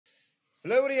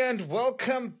Hello, everybody, and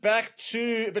welcome back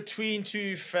to Between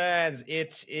Two Fans.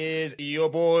 It is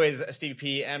your boys, Stevie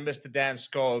P and Mr. Dan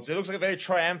Scholtz. It looks like a very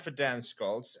triumphant Dan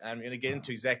Scholtz, and we're going to get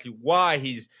into exactly why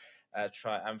he's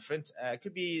triumphant.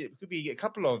 Could be a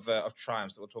couple of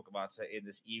triumphs that we'll talk about in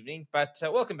this evening. But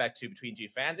welcome back to Between Two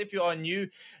Fans. If you are new,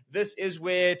 this is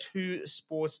where two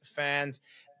sports fans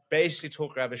basically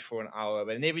talk rubbish for an hour,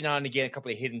 but every now and again, a couple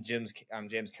of hidden gems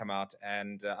come out.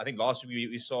 And I think last week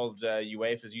we solved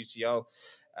UEFA's UCL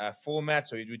format.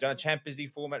 So we've done a Champions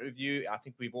League format review. I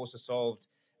think we've also solved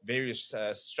various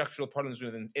structural problems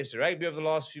within SUPERBRU over the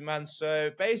last few months.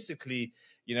 So basically,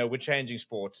 we're changing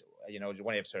sport,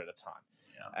 one episode at a time.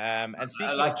 Yeah. And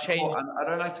speaking of change, I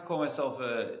don't like to call myself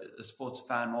a sports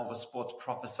fan, more of a sports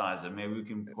prophesizer. Maybe we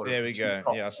can call it. There we go.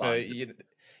 Yeah. So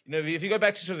if you go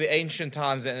back to sort of the ancient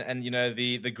times and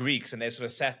the Greeks, and they sort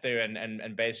of sat there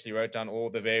and basically wrote down all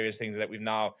the various things that we've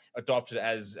now adopted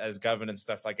as governance,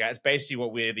 stuff like that. It's basically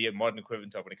what we're the modern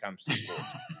equivalent of when it comes to sport.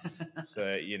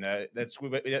 So that's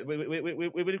we're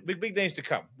big names to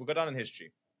come. We'll go down in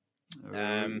history. We've got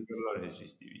a lot of history,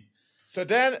 Stevie. So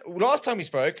Dan, last time we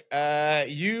spoke,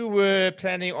 you were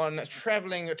planning on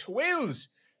traveling to Wales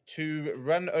to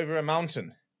run over a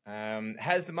mountain.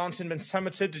 Has the mountain been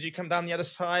summited? Did you come down the other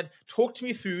side? Talk to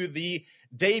me through the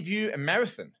debut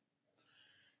marathon.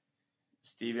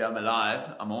 Stevie, I'm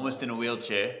alive. I'm almost in a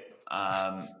wheelchair.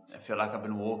 I feel like I've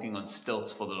been walking on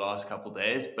stilts for the last couple of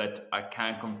days, but I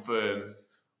can confirm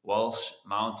Welsh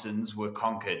mountains were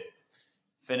conquered.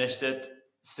 Finished it,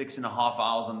 6.5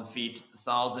 hours on the feet,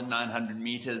 1,900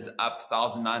 meters up,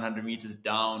 1,900 meters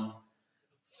down,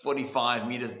 45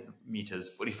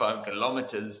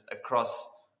 kilometers across.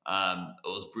 It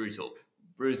was brutal.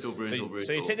 So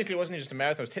it technically wasn't just a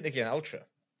marathon; it was technically an ultra.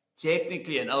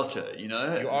 Technically an ultra, You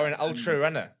are an ultra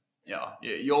runner. Yeah,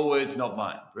 your words, not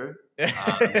mine, bro.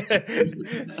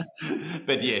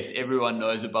 But yes, everyone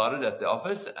knows about it at the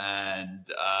office, and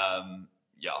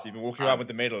yeah. You've been walking around with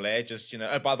the medal, eh? Just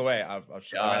oh, by the way, I've ran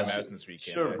a marathon this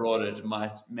weekend. Should have brought it. The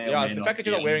fact that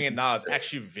you're not wearing it now is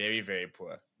actually very, very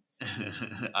poor.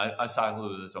 I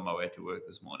cycled with it on my way to work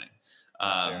this morning.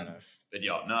 Fair enough. But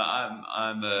yeah, no,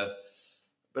 I'm a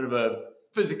bit of a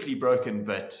physically broken,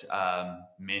 but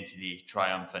mentally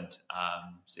triumphant.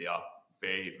 So yeah,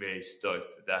 very, very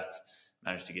stoked that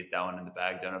managed to get that one in the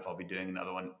bag. Don't know if I'll be doing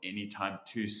another one anytime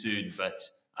too soon, but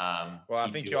well, I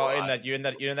think you're in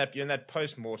that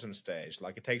post-mortem stage.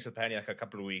 Like it takes apparently like a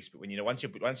couple of weeks, but when once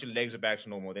your legs are back to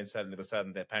normal, then suddenly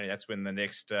apparently that's when the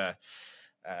next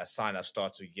sign up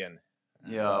starts again.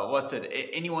 Yeah, what's it?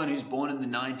 Anyone who's born in the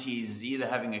 90s is either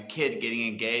having a kid, getting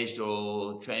engaged,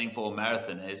 or training for a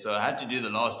marathon. So I had to do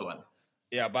the last one.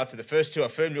 Yeah, but the first two are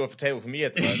firmly off the table for me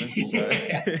at the moment.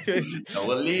 So. No,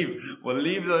 we'll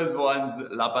leave those ones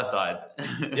lap aside.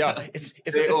 Yeah, it's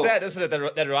sad, isn't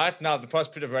it? That right now the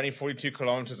prospect of running 42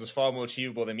 kilometers is far more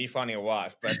achievable than me finding a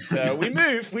wife. But we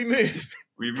move.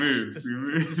 It's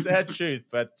a sad truth,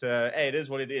 but hey, it is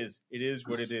what it is. It is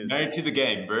what it is. Married to the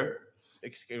game, bro.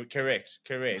 Correct.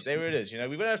 There it is. We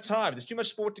don't have time. There's too much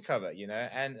sport to cover.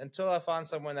 And until I find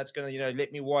someone that's going to,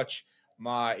 let me watch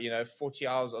my, 40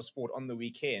 hours of sport on the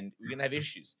weekend, we're going to have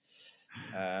issues.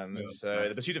 So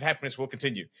the pursuit of happiness will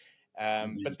continue.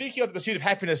 But speaking of the pursuit of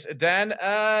happiness, Dan,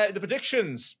 the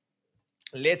predictions.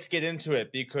 Let's get into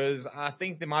it because I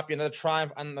think there might be another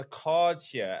triumph on the cards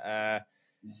here.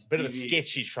 Bit of a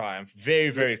sketchy triumph.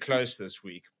 Very, very close this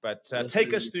week. But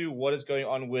take us through what is going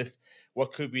on with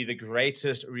what could be the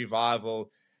greatest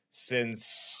revival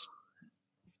since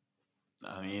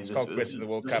Scholtz the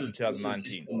World Cup in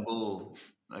 2019. Istanbul.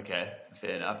 Okay,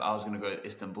 fair enough. I was going to go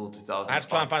Istanbul 2005. I had to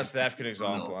try and find a South African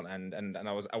example, and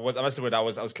I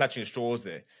was clutching straws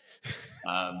there.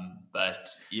 But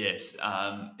yes,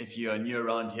 if you are new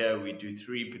around here, we do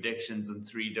 3 predictions on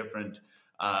 3 different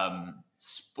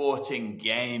sporting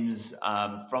games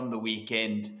from the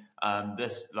weekend.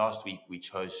 This last week we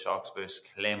chose Sharks versus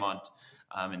Claremont.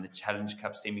 In the Challenge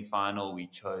Cup semi-final we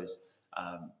chose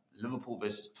Liverpool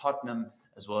versus Tottenham,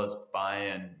 as well as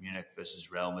Bayern Munich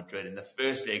versus Real Madrid in the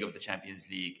first leg of the Champions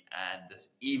League. And this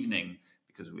evening,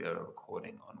 because we are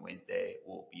recording on Wednesday,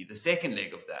 will be the second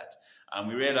leg of that.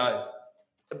 We realized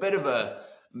a bit of a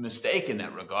mistake in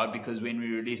that regard, because when we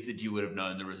released it, you would have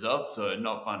known the results. So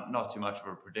not too much of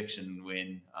a prediction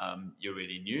when you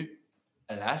already knew.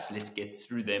 Alas, let's get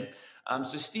through them.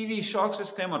 So Stevie, Sharks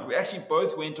versus Claremont. We actually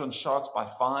both went on Sharks by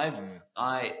 5.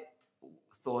 I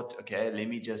thought, okay, let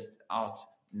me just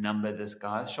outnumber this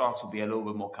guy. Sharks will be a little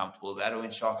bit more comfortable. That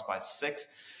went Sharks by 6.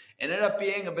 Ended up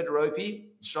being a bit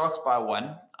ropey. Sharks by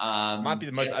 1. Might be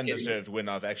the most undeserved win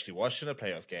I've actually watched in a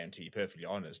playoff game, to be perfectly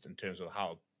honest, in terms of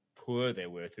how poor they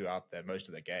were throughout most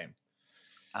of the game.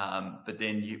 But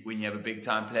then when you have a big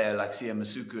time player like Sia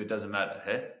Masuku, it doesn't matter,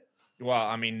 hey?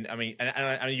 Well,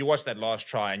 and you watch that last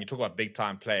try, and you talk about big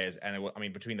time players,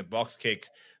 and between the box kick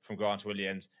from Grant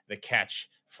Williams, the catch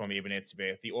from Eben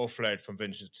Etzebeth, the offload from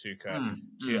Vincent Tuka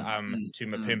to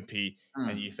Mapimpi,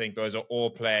 and you think those are all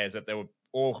players that they were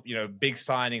all big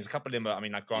signings. A couple of them are,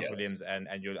 like Grant Williams and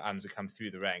your have come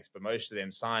through the ranks, but most of them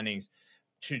signings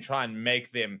to try and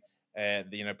make them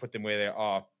put them where they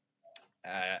are.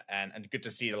 And good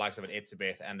to see the likes of an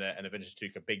Etzebeth and a Vincent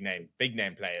Tuka, big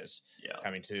name players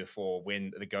coming to the fore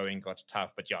when the going got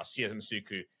tough. But Sia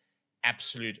Masuku,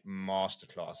 absolute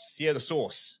masterclass. Sia the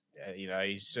sauce,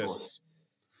 he's just.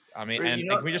 Can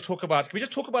we just talk about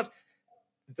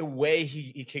the way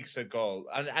he kicks a goal?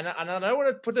 And I don't want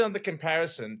to put it on the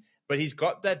comparison, but he's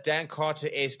got that Dan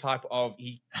Carter-esque type of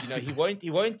he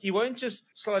won't just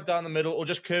slide down the middle or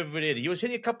just curve it in. He was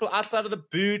hitting a couple outside of the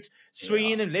boot,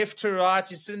 swinging them left to right.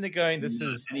 He's sitting there going, "This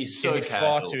is so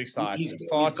far too excited,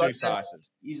 too excited."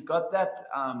 He's got that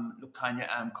kind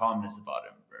of calmness about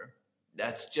him, bro.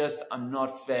 That's just I'm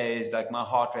not phased. Like my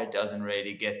heart rate doesn't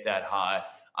really get that high.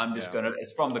 I'm just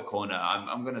it's from the corner.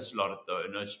 I'm gonna slot it though.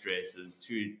 No stresses.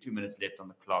 2 minutes left on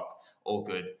the clock. All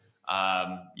good.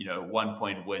 1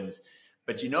 point wins.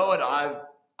 But you know what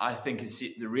I think is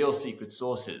the real secret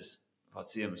sauce is about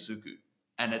Sia Masuku,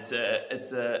 and it's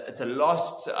a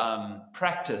lost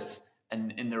practice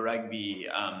in the rugby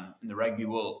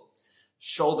world.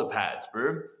 Shoulder pads,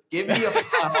 bro. Give me a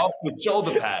half with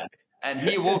shoulder pads, and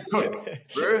he will cook,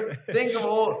 bro. Think of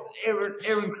all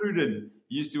Aaron Cruden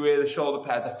used to wear the shoulder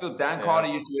pads. I feel Dan Carter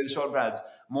used to wear the shoulder pads.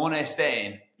 Mornay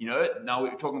Steyn, now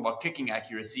we're talking about kicking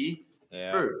accuracy.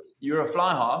 Yeah. Bro, you're a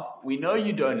fly half. We know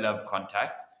you don't love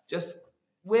contact. Just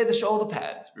wear the shoulder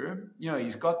pads, bro.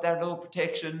 He's got that little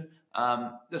protection.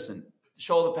 Listen,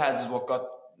 shoulder pads is what got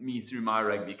me through my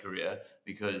rugby career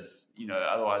because,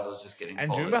 otherwise I was just getting And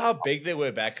do you remember how big they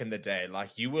were back in the day?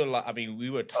 Like you were we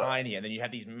were tiny, and then you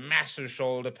had these massive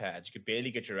shoulder pads. You could barely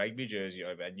get your rugby jersey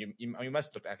over, and you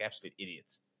must look like absolute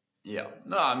idiots. Yeah.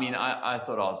 No, I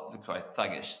thought I looked quite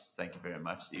thuggish. Thank you very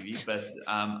much, Stevie. But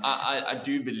I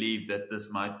do believe that this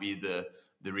might be the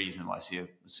reason why Sia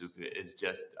Masuku is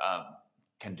just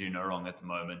can do no wrong at the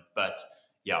moment. But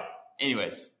yeah,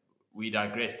 anyways, we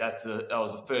digress. That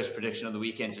was the first prediction of the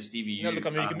weekend. So Stevie, you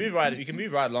can move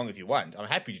right along if you want. I'm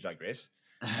happy to digress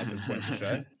at this point in the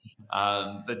show.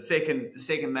 But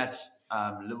second match,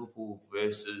 Liverpool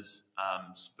versus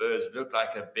Spurs looked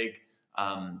like a big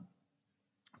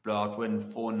blowout win,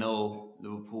 4-0.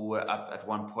 Liverpool were up at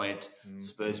 1 point.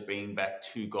 Spurs bringing back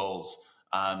 2 goals.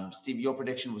 Steve, your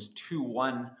prediction was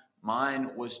 2-1.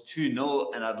 Mine was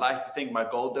 2-0, and I'd like to think my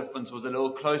goal difference was a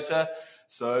little closer.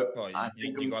 So I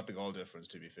think you got the goal difference,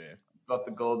 to be fair. Got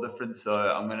the goal difference, so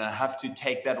I'm going to have to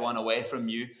take that one away from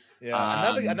you.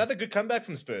 Yeah, another good comeback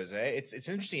from Spurs. It's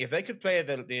interesting if they could play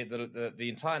the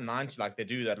entire 90 like they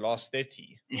do that last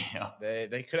 30. Yeah,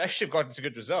 they could actually have gotten some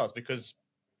good results because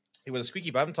it was a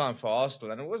squeaky bum time for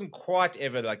Arsenal, and it wasn't quite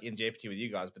ever like in jeopardy with you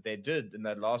guys, but they did in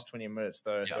that last 20 minutes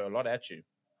throw a lot at you.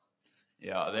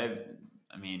 Yeah,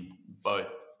 both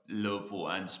Liverpool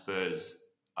and Spurs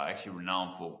are actually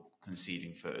renowned for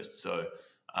conceding first. So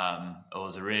it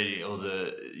was who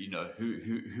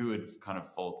would kind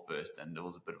of fold first, and there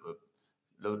was a bit of it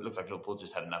looked like Liverpool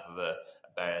just had enough of a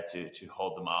barrier to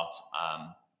hold them out.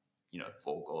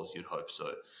 4 goals, you'd hope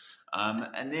so.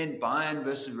 And then Bayern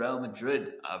versus Real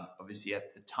Madrid. Obviously,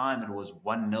 at the time, it was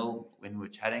 1-0 when we were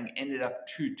chatting. Ended up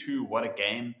 2-2. What a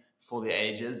game for the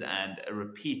ages, and a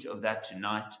repeat of that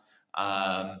tonight.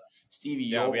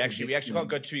 Stevie, we actually can't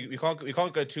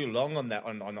go too long on that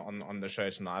on the show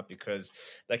tonight because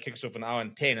that kicks off an hour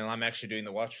and 10, and I'm actually doing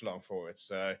the watch along for it.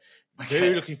 So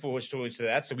very looking forward to talking to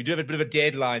that. So we do have a bit of a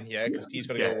deadline here because Steve's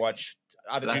got to go watch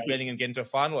either Jude Bellingham get into a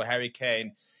final or Harry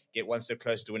Kane get one step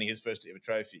closer to winning his first ever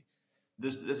trophy.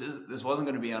 This wasn't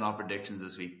going to be on our predictions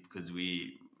this week because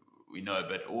we know,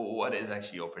 but what is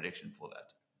actually your prediction for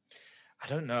that? I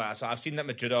don't know. So I've seen that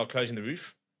Madrid are closing the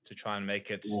roof to try and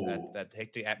make it that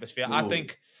hectic atmosphere. Ooh. I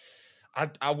think I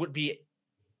wouldn't be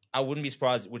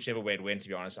surprised whichever way it went, to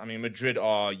be honest. Madrid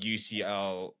are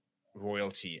UCL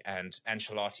royalty, and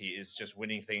Ancelotti is just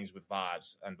winning things with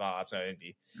vibes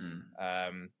only.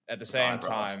 At the same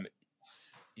time,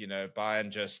 Bayern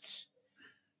just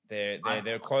they're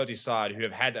a quality side who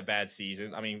have had a bad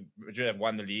season. Madrid have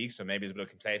won the league, so maybe there's a bit of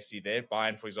complacency there.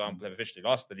 Bayern, for example, have officially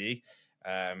lost the league.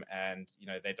 And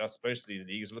they're not supposed to lead the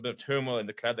league. There's a little bit of turmoil in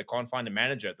the club. They can't find a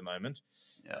manager at the moment.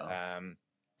 Yeah.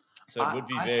 So it would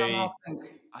be I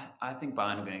think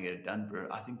Bayern are going to get it done, bro.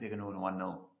 I think they're going to win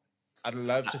 1-0. I'd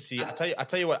love to see. I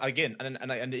tell you what. Again,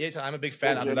 and yes, I'm a big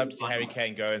fan. I'd love to see Harry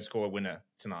Kane go and score a winner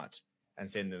tonight and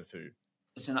send them through.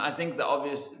 Listen, I think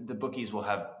the bookies will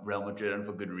have Real Madrid, and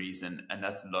for good reason, and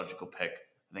that's the logical pick.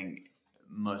 I think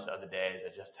most other days I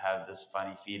just have this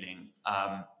funny feeling.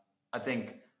 I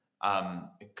think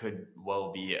it could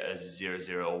well be a 0-0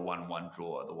 or 1-1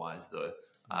 draw. Otherwise, though,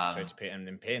 straight to pen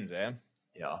and pens, eh?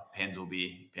 Yeah, pens will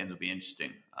be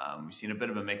interesting. We've seen a bit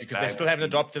of a mix because they still haven't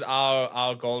adopted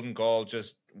our golden goal,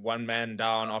 just one man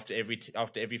down after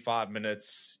every 5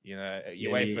 minutes. You know,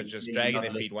 UEFA just dragging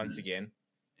their feet once again.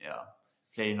 Yeah,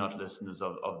 clearly not listeners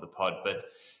of the pod. But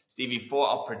Stevie, for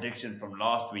our prediction from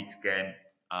last week's game,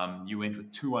 you went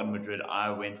with 2-1 Madrid. I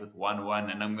went with 1-1,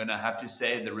 and I'm going to have to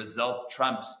say the result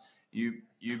trumps you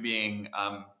being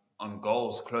on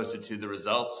goals closer to the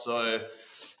result. So.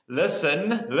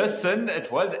 Listen,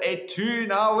 it was 8-2,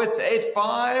 now it's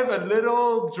 8-5, a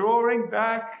little drawing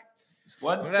back.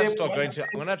 I'm gonna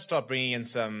have to start bringing in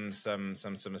some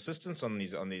assistance on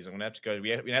these. I'm gonna have to go. We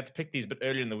have to pick these a bit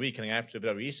earlier in the week, and I have to do a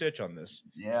bit of research on this.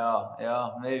 Yeah,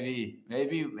 maybe.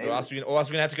 Or else we're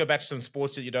gonna have to go back to some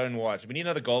sports that you don't watch. We need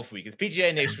another golf week. It's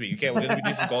PGA next week. Okay, we're gonna be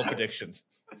doing some golf predictions.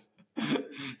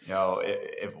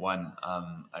 If one,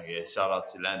 I guess shout out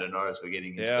to Lando Norris for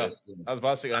getting his first win. I was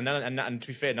about to say, and to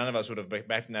be fair, none of us would have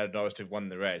backed Lando Norris to have won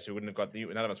the race. We wouldn't have got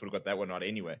none of us would have got that one right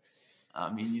anyway. I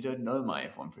mean, you don't know my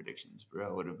F1 predictions, bro.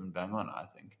 I would have been bang on, I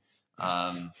think.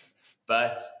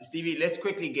 But Stevie, let's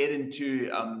quickly get into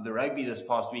the rugby this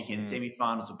past weekend.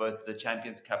 Semi-finals of both the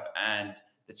Champions Cup and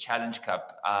the Challenge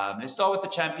Cup. Let's start with the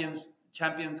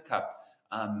Champions Cup.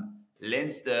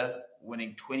 Leinster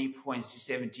winning 20 points to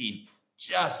 17,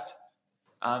 just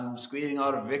squeezing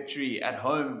out a victory at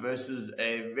home versus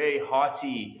a very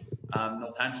hearty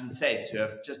Northampton Saints, who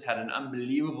have just had an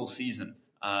unbelievable season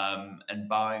and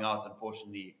bowing out,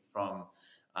 unfortunately, from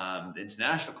the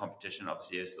international competition.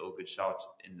 Obviously, it's still a good shout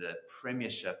in the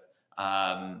Premiership.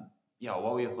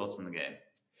 What were your thoughts on the game?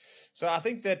 So I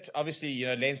think that obviously,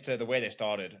 Leinster, the way they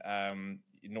started,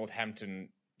 Northampton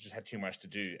just had too much to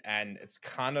do, and it's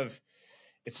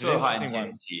so high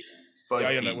intensity.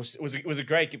 It was a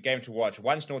great game to watch.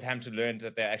 Once Northampton learned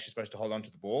that they're actually supposed to hold on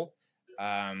to the ball,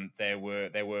 they were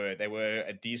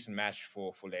a decent match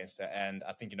for Leinster, and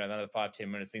I think another 5-10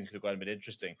 minutes things could have gotten a bit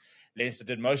interesting. Leinster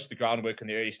did most of the groundwork in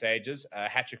the early stages. A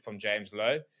hat-trick from James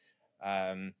Lowe.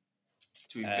 To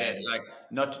be fair,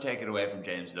 not to take it away from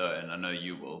James Lowe, and I know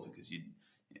you will because you.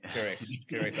 Correct.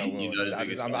 I will.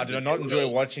 I do not enjoy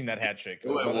watching that hat trick. I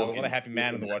was not a happy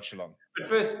man in the watch along. But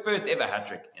first ever hat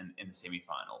trick in the semi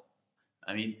final.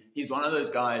 I mean, he's one of those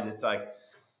guys. It's like,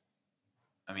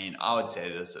 I mean, I would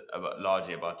say this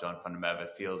largely about John van der Merwe.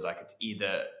 It feels like it's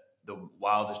either the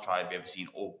wildest try I've ever seen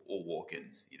or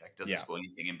walk-ins. He doesn't score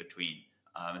anything in between.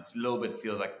 It's a little bit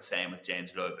feels like the same with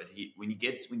James Lowe. But when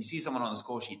you see someone on the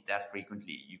score sheet that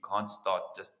frequently, you can't start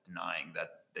just denying that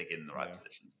they get in the right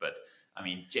positions. But I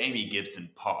mean, Jamie Gibson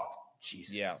Park,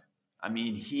 jeez. Yeah. I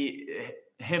mean,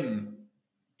 him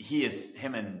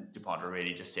and DuPont are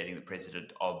really just setting the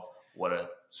precedent of what a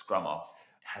scrum off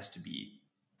has to be.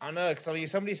 I know, because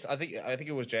I think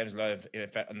it was James Lowe. In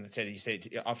fact, he said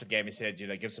after the game, he said,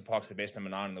 Gibson Park's the best number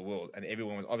 9 in the world, and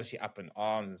everyone was obviously up in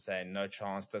arms and saying no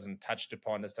chance, doesn't touch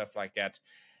DuPont and stuff like that.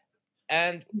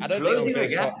 And I don't think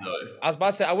I was about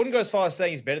to say I wouldn't go as far as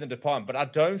saying he's better than DuPont, but I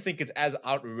don't think it's as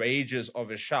outrageous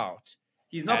of a shout.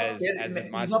 He's not better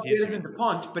than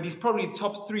DuPont, but he's probably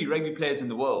top 3 rugby players in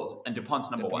the world, and DuPont's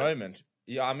number 1 at the moment.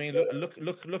 Yeah, I mean, look.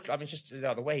 I mean, just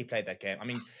the way he played that game. I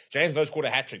mean, James Lowe scored a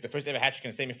hat trick, the first ever hat trick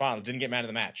in a semi-final. Didn't get man of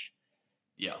the match.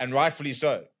 Yeah, and rightfully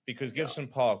so, because Gibson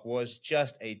Park was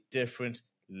just a different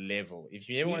level. If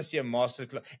you ever want to see a master,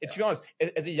 to be honest,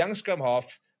 as a young scrum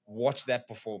half, watch that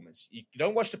performance. You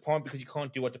don't watch DuPont because you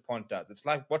can't do what DuPont does. It's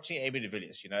like watching AB de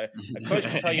Villiers, A coach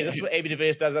can tell you this is what AB de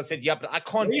Villiers does. I said, yeah, but I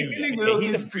can't do that. Okay?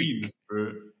 He's a freak.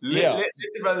 Bro. Let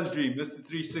the brothers dream. Mr.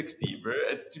 360, bro.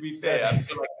 To be fair, I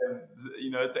feel like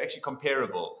it's actually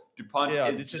comparable. DuPont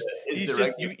is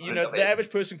the average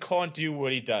person can't do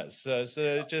what he does. So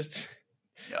just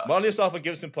model yourself at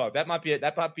Gibson Park. That might be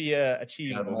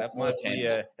achievable. That might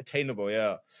be attainable.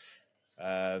 Yeah.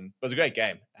 It was a great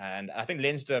game, and I think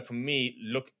Leinster, for me,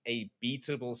 look a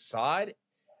beatable side,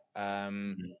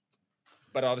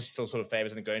 but obviously still sort of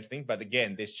favours in the going thing. But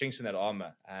again, there's chinks in that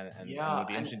armour, and it'll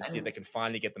be interesting to see if they can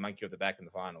finally get the monkey off the back in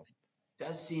the final. It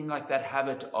does seem like that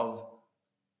habit of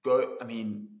go. I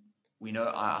mean, we know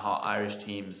how Irish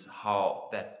teams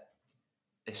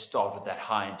they start with that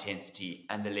high intensity,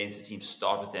 and the Leinster teams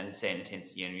start with that insane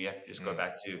intensity, and you have to just go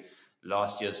back to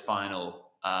last year's final.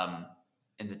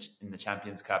 In the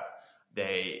Champions Cup,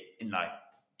 they in like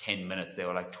 10 minutes, they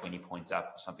were like 20 points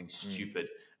up or something stupid,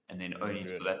 and then only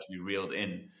good. for that to be reeled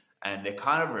in. And they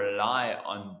kind of rely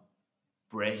on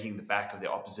breaking the back of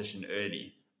their opposition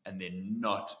early and then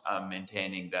not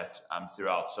maintaining that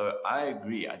throughout. So I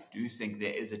agree. I do think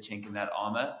there is a chink in that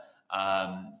armor.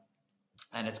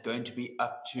 And it's going to be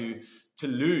up to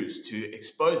lose to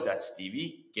expose that,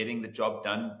 Stevie, getting the job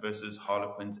done versus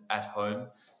Harlequins at home.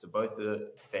 So both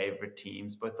the favorite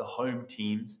teams, both the home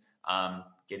teams,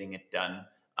 getting it done.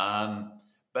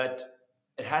 But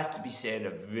it has to be said,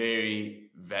 a very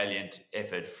valiant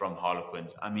effort from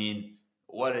Harlequins. I mean,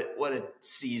 what a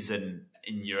season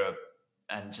in Europe,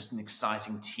 and just an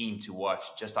exciting team to watch.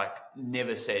 Just like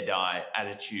never say die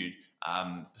attitude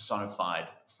personified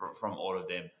from all of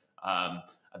them.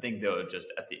 I think they were just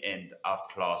at the end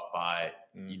outclassed by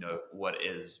what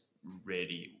is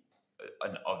really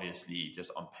an obviously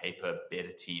just on paper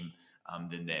better team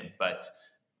than them. But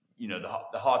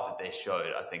the heart that they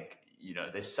showed, I think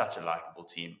they're such a likable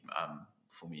team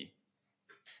for me.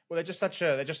 Well, they're just such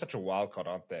a wild card,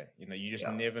 aren't they? You just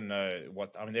never know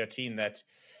what. I mean, they're a team that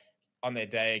on their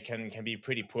day can be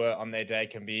pretty poor. On their day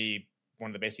can be one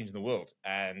of the best teams in the world.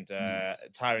 And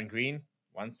Tyron Green,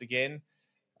 once again,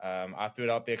 I threw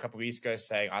it out there a couple of weeks ago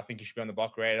saying I think he should be on the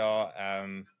Bok radar.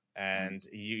 And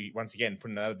he once again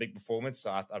put in another big performance.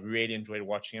 So I really enjoyed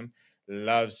watching him.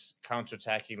 Loves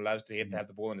counterattacking, loves to have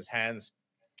the ball in his hands,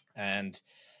 and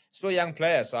still a young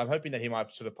player. So I'm hoping that he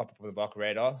might sort of pop up on the Bok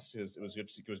radar. So it was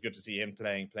good to see him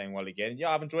playing well again.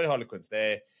 Yeah, I've enjoyed Harlequins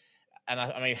there. And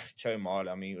I mean, Joe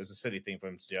Marler, it was a silly thing for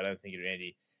him to do. I don't think it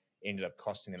really ended up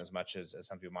costing them as much as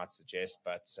some people might suggest.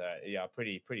 But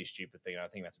pretty stupid thing. And I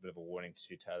think that's a bit of a warning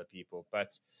to other people.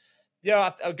 But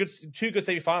yeah, two good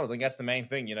semi-finals. I think that's the main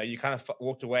thing. You kind of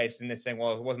walked away sitting there saying,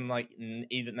 well, it wasn't like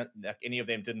any of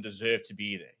them didn't deserve to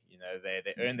be there.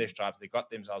 They earned their stripes. They got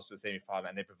themselves to the semi-final,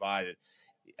 and they provided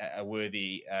a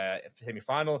worthy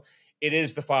semi-final. It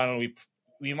is the final.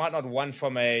 We might not won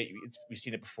from we've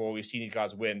seen it before. We've seen these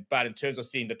guys win, but in terms of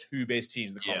seeing the two best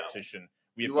teams in the competition,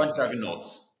 you want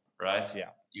juggernauts, right? Yeah,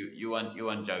 you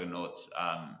want juggernauts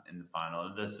in the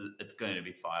final. It's going to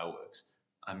be fireworks.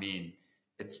 I mean,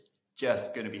 it's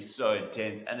just going to be so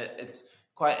intense, and it's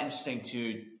quite interesting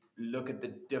to look at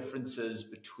the differences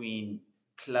between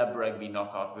club rugby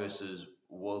knockout versus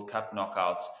World Cup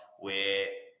knockouts, where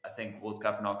I think World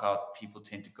Cup knockout people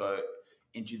tend to go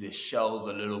into their shells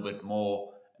a little bit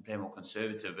more and play more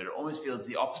conservative, but it almost feels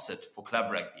the opposite for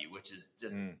club rugby, which is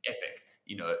just epic.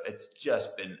 It's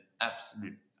just been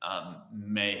absolute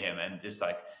mayhem, and just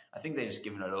like I think they're just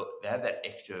given they have that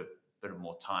extra bit of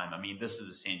more time. I mean, this is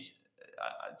essentially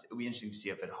it'll be interesting to see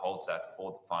if it holds that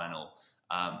for the final.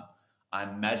 I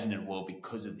imagine it will,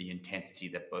 because of the intensity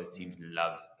that both teams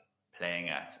love playing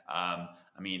at. I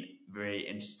mean, very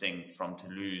interesting from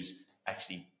Toulouse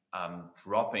actually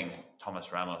dropping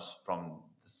Thomas Ramos from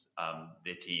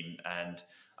their team and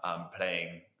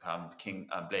playing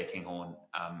Blair Kinghorn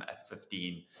at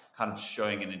 15, kind of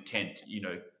showing an intent.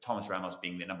 Thomas Ramos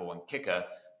being their number one kicker,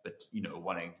 but we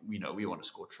want to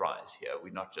score tries here.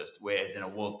 We're not just, whereas in a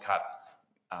World Cup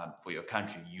for your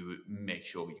country, you make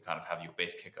sure you kind of have your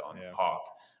best kicker on the park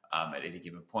at any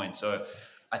given point. So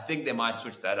I think they might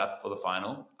switch that up for the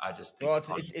final. I just think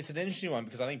it's an interesting one,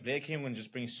 because I think Blair Kinghorn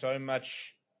just brings so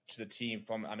much to the team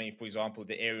from, for example,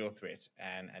 the aerial threat,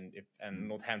 and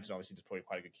Northampton obviously is probably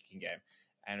quite a good kicking game.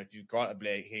 And if you've got a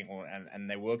Blair Kinghorn and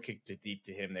they will kick deep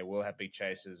to him, they will have big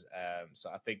chases. So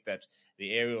I think that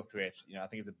the aerial threat, I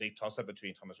think it's a big toss up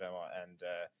between Thomas Ramos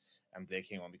and Blair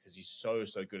Kinghorn, because he's so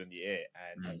good in the air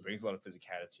and brings a lot of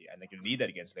physicality, and they're going to need that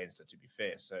against Leinster, to be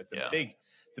fair. So it's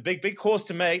a big course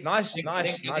to make. Nice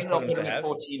problems to have.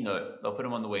 14 though. They'll put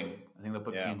him on the wing. I think they'll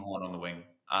put Kinghorn on the wing.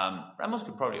 Ramos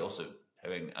could probably also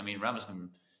play wing. I mean, Ramos can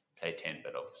play 10,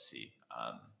 but obviously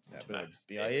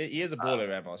he is a baller,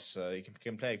 Ramos. So he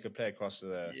can play across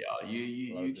the. Yeah,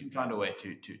 you can find a way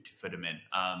to fit him in.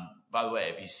 By the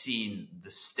way, have you seen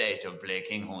the state of Blair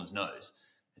Kinghorn's nose?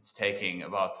 It's taking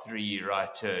about 3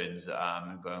 right turns,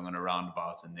 going on a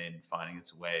roundabout, and then finding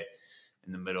its way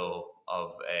in the middle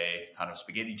of a kind of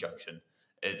spaghetti junction.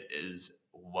 It is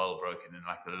well broken in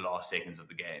like the last seconds of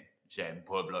the game. Shame,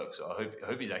 poor bloke. So I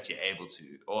hope he's actually able to.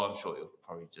 Or I'm sure he'll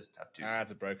probably just have to.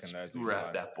 It's a broken nose.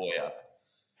 Wrap that boy up.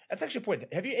 That's actually a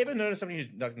point. Have you ever noticed somebody who's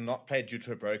like not played due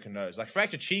to a broken nose, like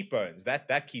fractured cheekbones?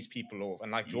 That keeps people off,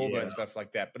 and like jawbone stuff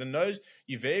like that. But a nose,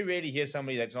 you very rarely hear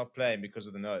somebody that's not playing because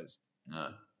of the nose.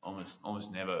 No,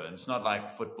 almost never. And it's not like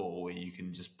football where you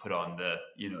can just put on the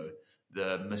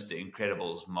Mr.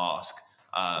 Incredibles mask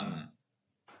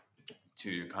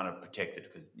to kind of protect it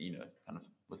because, kind of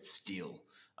with steel.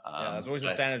 There's always a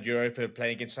standard Europa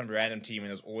playing against some random team, and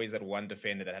there's always that one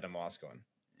defender that had a mask on.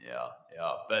 Yeah.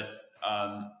 But,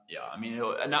 I mean,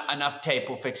 enough tape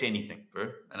will fix anything,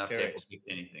 bro. Enough tape will fix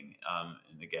anything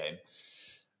in the game.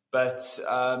 But,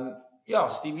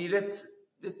 Stevie, let's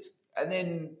and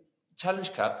then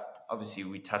Challenge Cup. Obviously,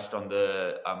 we touched on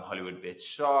the Hollywood Bet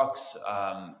Sharks,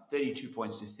 32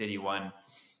 points to 31.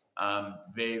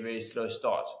 Very, very slow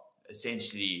start.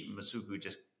 Essentially, Masuku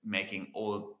just making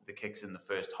all the kicks in the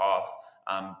first half,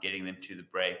 getting them to the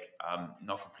break,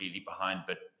 not completely behind,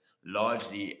 but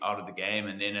largely out of the game.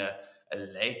 And then a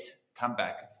late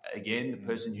comeback. Again, the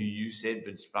person who you said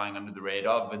been flying under the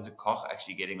radar, Vincent Koch,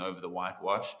 actually getting over the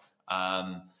whitewash.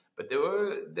 But they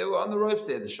were on the ropes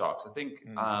there, the Sharks. I think,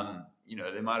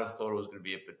 they might have thought it was going to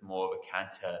be a bit more of a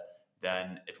canter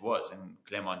than it was. And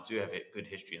Clermont do have a good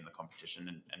history in the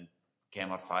competition and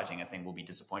came out fighting. I think will be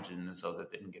disappointed in themselves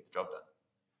that they didn't get the job done.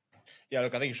 Yeah,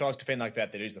 look, I think if Sharks defend like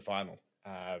that, they lose the final.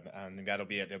 And there'll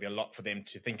be a lot for them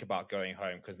to think about going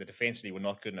home because the defensively were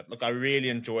not good enough. Look, I really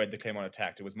enjoyed the Clermont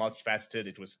attack. It was multifaceted,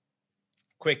 it was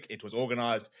quick, it was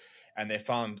organized, and they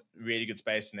found really good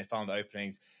space and they found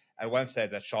openings. At one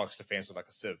stage, that Sharks defense was like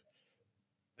a sieve.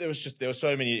 There were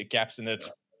so many gaps in it.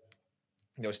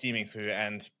 They were steaming through,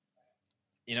 and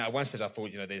at one stage I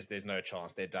thought, there's no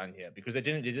chance they're done here because they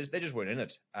just weren't in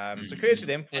it. So credit to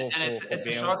them for it's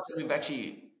a Sharks that we've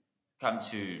actually come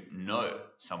to know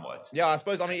somewhat. Yeah, I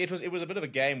suppose. I mean, it was a bit of a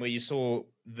game where you saw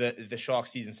the Sharks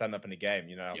season summed up in a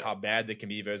game. How bad they can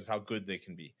be versus how good they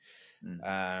can be.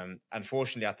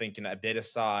 Unfortunately, I think a better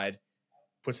side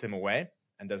puts them away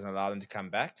and doesn't allow them to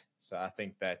come back. So I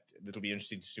think that it'll be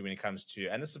interesting to see when it comes to,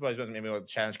 and this is suppose maybe the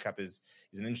Challenge Cup is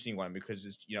an interesting one because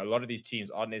a lot of these teams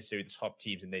aren't necessarily the top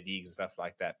teams in their leagues and stuff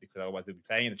like that because otherwise they'll be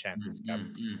playing in the Champions Cup.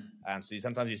 So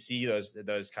sometimes you see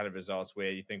those kind of results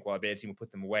where you think, well, a better team will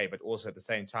put them away, but also at the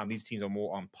same time these teams are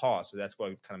more on par, so that's what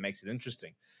kind of makes it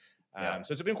interesting.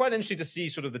 So it's been quite interesting to see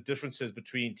sort of the differences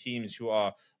between teams who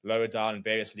are lower down in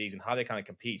various leagues and how they kind of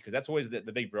compete, because that's always the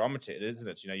big barometer, isn't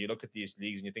it? You look at these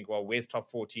leagues and you think, well, where's top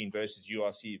 14 versus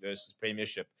URC versus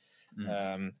Premiership?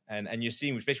 And you're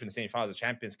seeing, especially in the semi-finals of the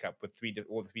Champions Cup, with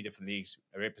all the three different leagues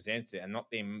are represented and not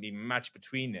there be much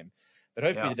between them. But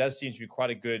hopefully there does seem to be quite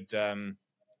a good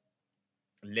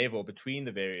level between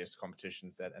the various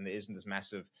competitions, and there isn't this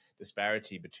massive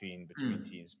disparity between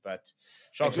teams. But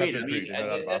Sharks have to improve. There's no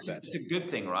doubt about that. It's a good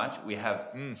thing, right? We have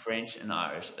French and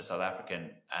Irish, a South African,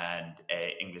 and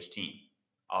an English team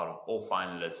out of all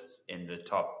finalists in the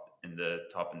top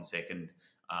and second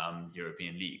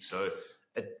European league. So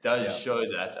it does show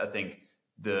that. I think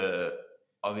the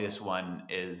obvious one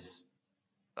is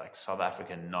like South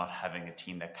Africa not having a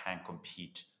team that can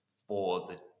compete for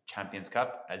the Champions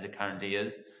Cup as it currently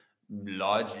is,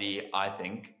 largely I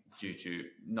think due to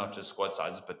not just squad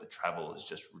sizes but the travel is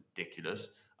just ridiculous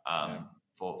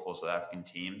for South African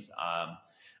teams,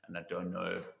 and I don't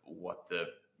know what the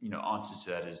answer to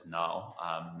that is now.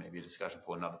 Maybe a discussion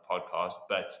for another podcast,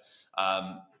 but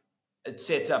it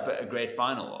sets up a great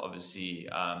final. Obviously,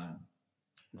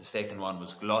 the second one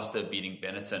was Gloucester beating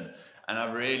Benetton, and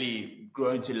I've really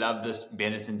grown to love this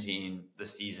Benetton team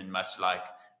this season, much like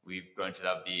we've grown to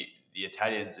love the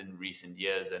Italians in recent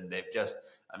years, and they've just,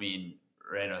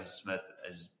 Reno Smith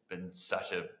has been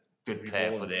such a good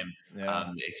player for them.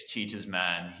 The ex-Cheetahs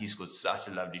man, he scored such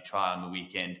a lovely try on the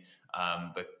weekend.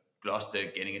 But Gloucester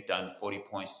getting it done, 40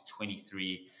 points to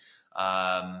 23.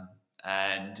 And,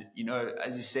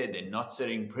 as you said, they're not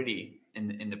sitting pretty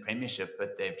in the Premiership,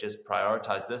 but they've just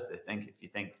prioritized this. They think, if you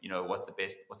think,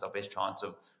 what's our best chance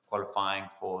of qualifying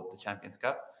for the Champions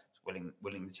Cup?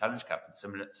 Winning the Challenge Cup, and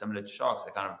similar to Sharks, they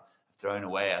kind of have thrown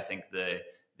away, I think, their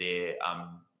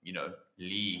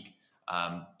league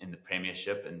in the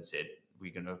Premiership and said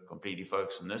we're going to completely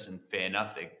focus on this. And fair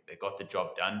enough, they got the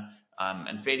job done,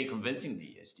 and fairly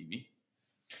convincingly, Stevie.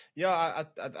 Yeah,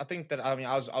 I think that I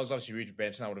was obviously rooting for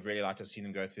Benton. I would have really liked to have seen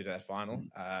them go through that final.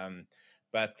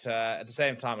 But at the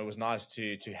same time, it was nice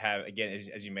to have, again,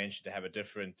 as you mentioned, to have a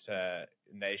different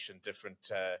nation,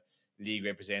 different league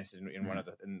represented in one of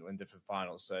in different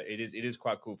finals. So it is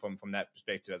quite cool from that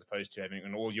perspective, as opposed to having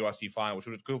an all URC final, which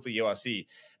was cool for the URC.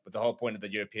 But the whole point of the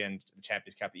the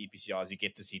Champions Cup, the EPCR, is you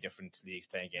get to see different leagues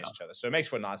playing against each other. So it makes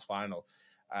for a nice final.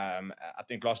 I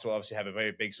think Gloucester will obviously have a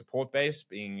very big support base,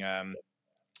 being UK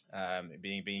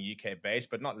based,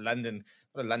 but not a London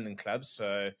club.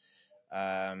 So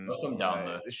welcome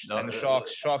down and the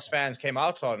Sharks fans came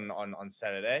out on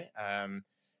Saturday.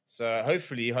 So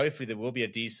hopefully there will be a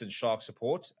decent Shark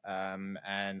support, and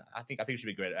I think it should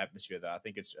be a great atmosphere there. I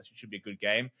think it should be a good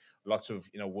game. Lots of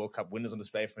World Cup winners on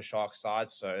display from a Shark side,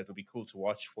 so it'll be cool to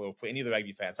watch for any of the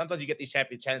rugby fans. Sometimes you get these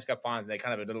Challenge Cup finals and they're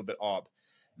kind of a little bit arb,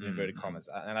 in inverted commas,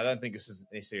 and I don't think this is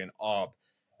necessarily an arb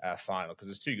final because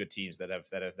there's two good teams that have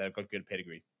got good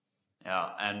pedigree. Yeah,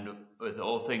 and with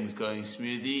all things going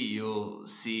smoothly, you'll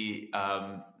see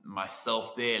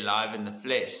myself there live in the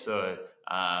flesh. So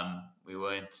we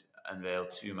won't unveil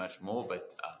too much more,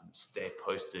 but stay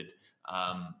posted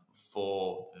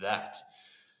for that.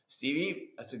 Stevie,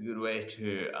 that's a good way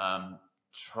to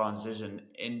transition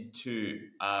into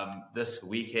this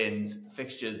weekend's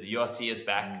fixtures. The URC is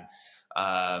back,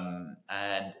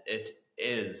 and it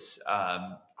is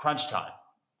crunch time.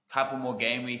 Couple more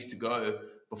game weeks to go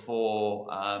before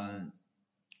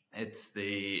it's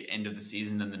the end of the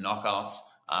season and the knockouts,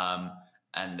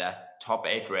 and that top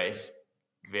 8 race,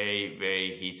 very,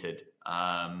 very heated.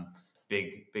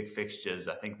 Big fixtures.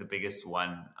 I think the biggest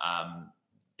one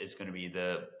is going to be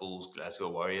the Bulls Glasgow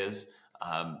Warriors.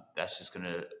 That's just going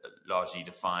to largely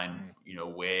define,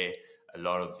 where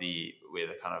the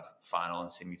kind of final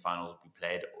and semi-finals will be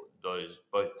played.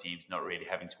 Both teams not really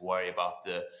having to worry about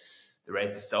the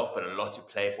race itself, but a lot to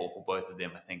play for both of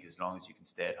them. I think as long as you can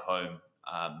stay at home,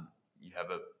 you have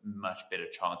a much better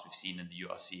chance. We've seen in the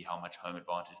URC how much home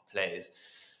advantage plays.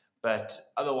 But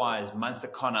otherwise,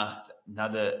 Munster-Connacht,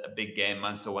 another big game.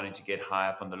 Munster wanting to get high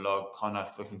up on the log.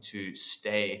 Connacht looking to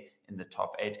stay in the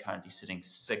top 8, currently sitting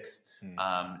 6th.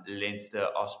 Leinster,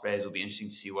 Ospreys, will be interesting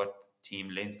to see what team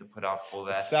Leinster put out for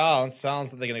that. It sounds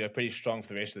that they're going to go pretty strong for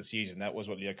the rest of the season. That was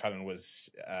what Leo Cullen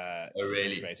was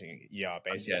estimating. Yeah,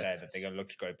 basically saying that they're going to look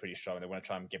to go pretty strong. They want to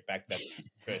try and get back that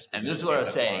first. And this is what I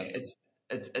was saying.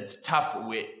 It's tough.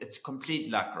 It's complete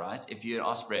luck, right? If you're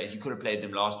Ospreys, you could have played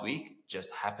them last week, just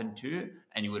happened to,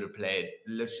 and you would have played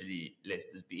literally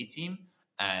Leicester's B team,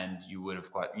 and you would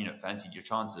have quite fancied your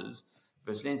chances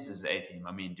versus Leinster's A team.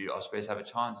 I mean, do Ospreys have a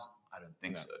chance? I don't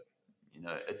think so.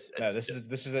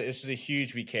 This is a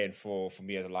huge weekend for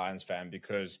me as a Lions fan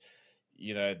because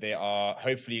there are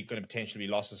hopefully going to potentially be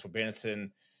losses for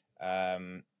Benetton,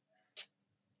 Connacht,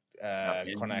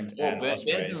 and Ospreys.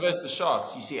 Benetton versus the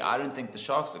Sharks. You see, I don't think the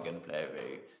Sharks are going to play a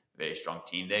very, very strong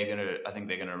team. I think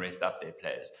they're going to rest up their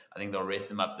players. I think they'll rest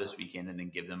them up this weekend and then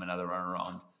give them another run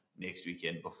around next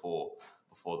weekend before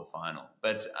the final.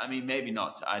 But I mean, maybe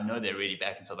not. I know they're really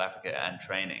back in South Africa and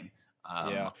training.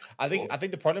 I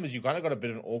think the problem is you kind of got a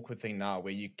bit of an awkward thing now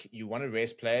where you want to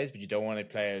rest players, but you don't want the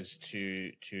players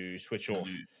to switch off,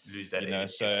 lose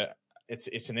that. So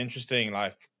it's an interesting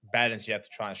balance you have to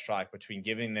try and strike between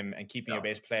giving them and keeping your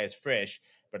best players fresh,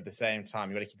 but at the same time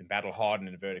you got to keep them battle hardened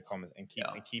in inverted commas and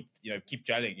keep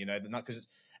gelling. Not because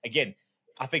again.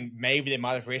 I think maybe they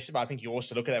might have rested, but I think you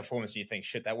also look at that performance and you think,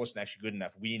 shit, that wasn't actually good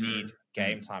enough. We need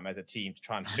game time as a team to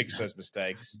try and fix those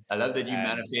mistakes. I love that you're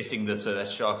manifesting this so that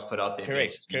Sharks put out their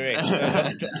correct.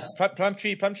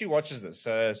 Plumtree watches this.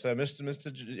 So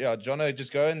Mr. Jono,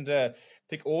 just go and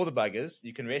pick all the buggers.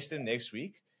 You can rest them next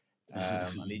week. I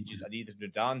need to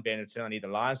down Benetton. I need the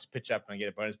Lions to pitch up and get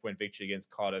a bonus point victory against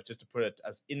Cardiff, just to put it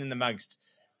as in and amongst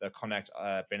the Connacht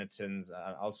Benettons.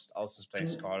 Ulster's playing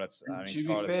Scarlets. I mean,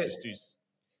 Scarlets just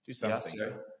do something. Yeah,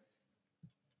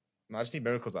 no, I just need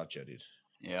miracles out here, dude.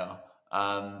 Yeah.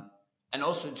 And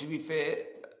also, to be fair,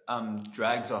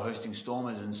 Drags are hosting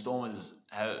Stormers, and Stormers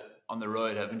on the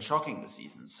road have been shocking this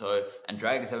season. So, and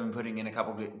Drags have been putting in a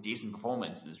couple of decent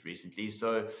performances recently.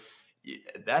 So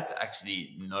that's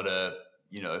actually not a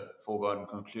foregone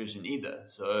conclusion either.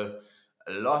 So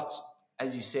a lot,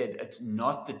 as you said, it's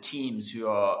not the teams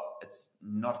it's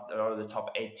not a lot of the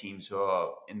top 8 teams who are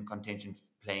in contention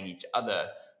playing each other.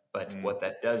 But what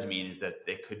that does mean is that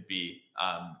there could be,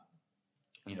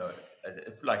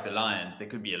 it's like the Lions, there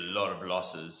could be a lot of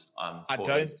losses. I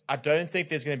don't think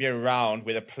there's going to be a round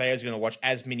where the players are going to watch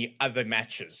as many other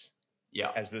matches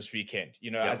as this weekend.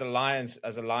 As a Lions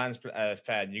fan,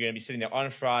 you're going to be sitting there on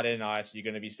Friday night. You're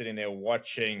going to be sitting there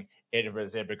watching Edinburgh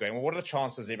Zebra going, well, what are the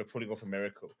chances of Zebra pulling off a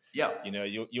miracle? Yeah.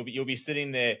 You'll be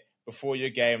sitting there before your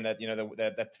game that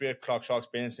 3:00 Sharks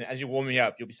Benetton, as you're warming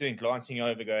up, you'll be sitting glancing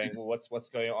over going, well, what's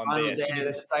going on there?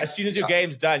 As soon as your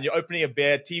game's done, you're opening a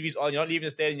beer, TV's on, you're not leaving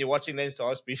the stadium, you're watching Leinster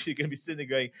Ospreys, you're going to be sitting there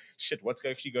going, shit, what's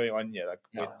actually going on here?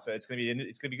 So it's going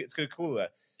to be cool there.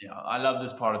 Yeah, I love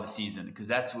this part of the season because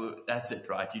that's it,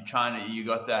 right? You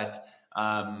got that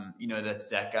that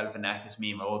Zach Galifianakis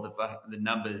meme, all the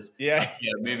numbers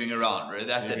moving around, right?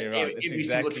 That's it. Every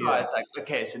single try. It's like,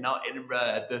 okay, so now Edinburgh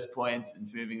at this point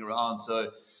and moving around.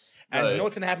 So, and you know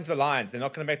what's going to happen to the Lions? They're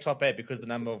not going to make top 8 because of the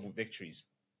number of victories.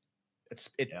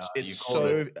 It's called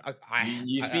so. it.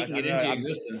 You're speaking it into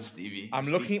existence, Stevie. I'm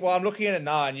looking at it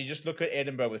now, and you just look at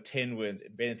Edinburgh with 10 wins,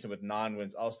 Bennington with 9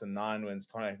 wins, Ulster 9 wins,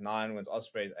 Connacht 9 wins,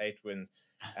 Ospreys 8 wins,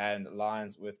 and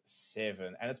Lions with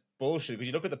 7. And it's bullshit because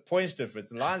you look at the points difference.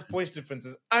 The Lions' points difference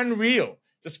is unreal.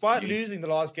 Despite losing the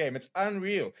last game, it's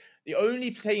unreal. The only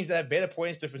teams that have better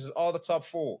points differences are the top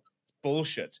 4. It's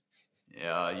bullshit.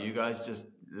 Yeah, you guys just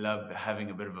love having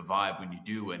a bit of a vibe when you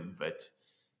do win, but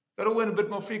got to win a bit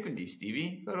more frequently,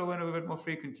 Stevie. Got to win a bit more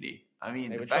frequently. I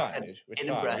mean, the fact that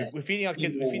Edinburgh we're feeding our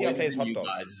kids, we're feeding our players hot dogs.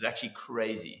 Guys is actually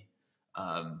crazy.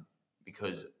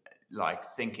 Because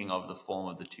like thinking of the form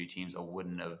of the two teams, I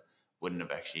wouldn't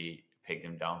have actually pegged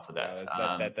them down for that.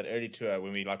 That early tour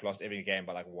when we lost every game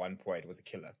by 1 point was a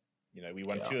killer. We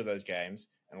won 2 of those games,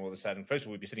 and all of a sudden, first of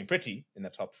all, we'd be sitting pretty in the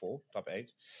top 4, top 8.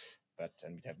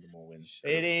 And we'd have more wins. Sure.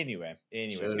 Anyway,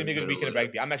 it's going to be a good weekend of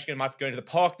rugby. I'm actually might be going to the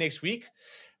park next week.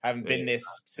 I haven't been there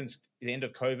since the end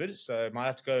of COVID, so I might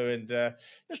have to go and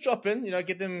just drop in.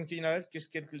 Get them.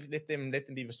 Let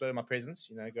them be bestowed my presence.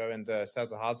 Go and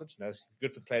sales the hazard. It's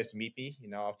good for the players to meet me.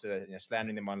 After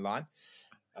slandering them online.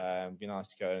 Be nice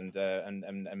to go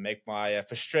and make my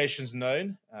frustrations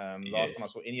known. Last time I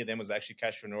saw any of them was actually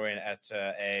Cash Van Rooyen at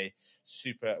a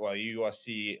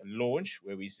URC launch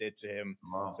where we said to him,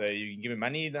 "So you can give me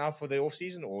money now for the off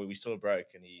season, or are we still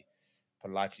broke?" And he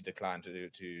politely declined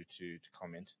to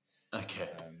comment. Okay.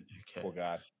 Poor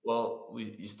guy. Well,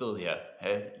 you're still here.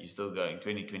 Hey, you're still going.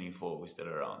 2024, we're still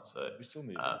around. So we still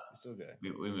move. We still go.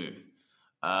 We move.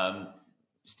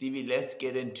 Stevie, let's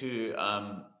get into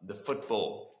the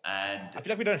football. And I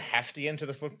feel like we don't have to get into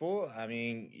the football. I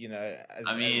mean,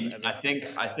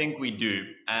 I think we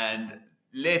do. And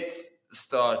let's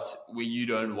start where you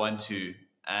don't want to.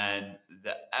 And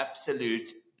the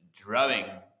absolute drubbing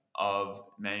of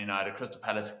Man United, Crystal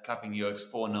Palace clapping Yokes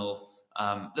 4-0.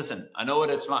 Listen, I know what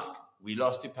it's like. We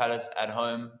lost to Palace at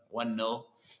home 1-0.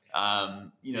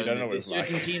 There's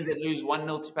certain teams that lose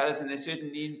 1-0 to Palace, and there's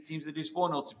certain teams that lose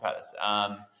 4-0 to Palace.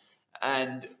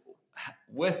 And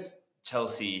with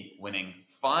Chelsea winning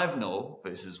 5-0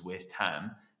 versus West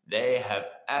Ham, they have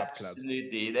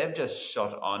they've just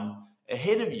shot on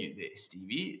ahead of you there,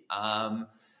 Stevie.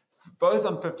 Both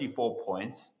on 54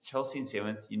 points. Chelsea in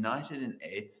 7th, United in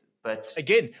 8th. But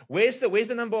again, where's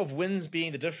the number of wins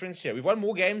being the difference here? We've won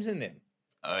more games than them.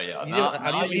 Oh yeah, I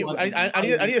need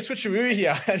a switcheroo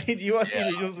here. I need URC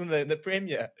regionals in the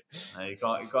Premier. No, you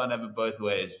can't have it both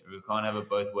ways. We can't have it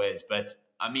both ways. But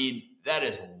I mean, that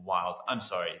is wild. I'm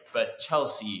sorry, but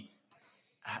Chelsea,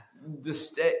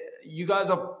 you guys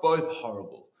are both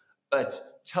horrible,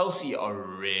 but Chelsea are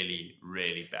really,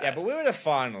 really bad. Yeah, but we're in a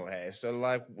final here, so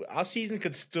our season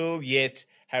could still yet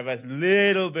have a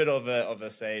little bit of a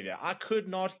savior. I could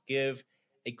not give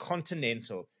a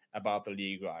continental about the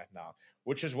league right now,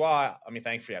 which is why,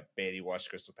 thankfully I barely watched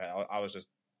Crystal Palace. I was just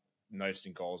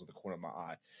noticing goals at the corner of my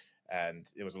eye, and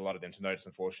there was a lot of them to notice,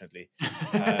 unfortunately.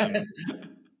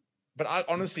 But I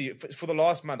honestly, for the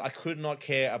last month, I could not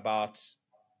care about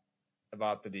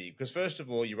the league, because first of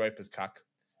all, Europa's cuck,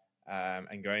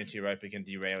 and going to Europa can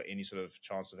derail any sort of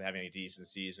chance of having a decent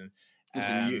season.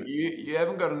 Listen, you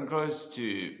haven't gotten close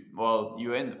to, well, you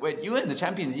were in the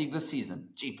Champions League this season.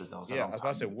 Jeepers, that was a long time. I was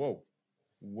about to say, whoa.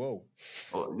 Well,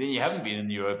 then you haven't been in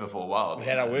Europa for a while. We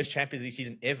had our worst Champions League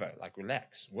season ever.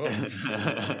 Relax. Whoa.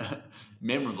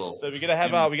 Memorable. So we're gonna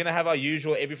have our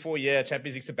usual every 4 year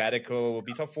Champions League sabbatical. We'll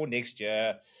be top 4 next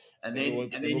year, and then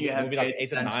you have we'll be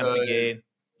 8th and 9th again.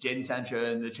 Jadon Sancho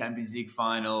in the Champions League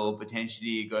final,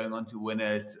 potentially going on to win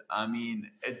it. I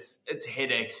mean, it's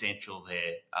headache central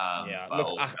there.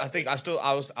 Look,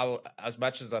 I was as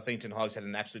much as I think Ten Hag's had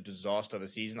an absolute disaster of a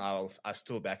season, I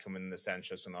still back him in the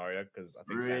Sancho scenario, because I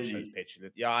think Sancho's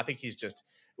petulant. Yeah, I think he's just,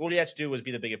 all he had to do was be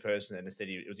the bigger person, and instead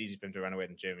it was easy for him to run away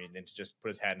in Germany and then to just put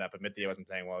his hand up, admit that he wasn't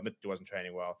playing well, admit that he wasn't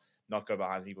training well, not go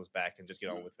behind people's back and just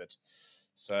get on with it.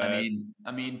 So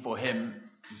I mean, for him,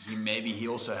 he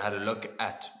also had a look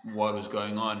at what was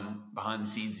going on behind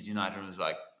the scenes at United and was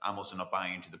like, I'm also not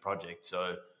buying into the project,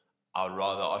 so I would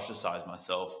rather ostracise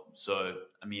myself. So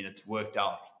it's worked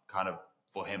out kind of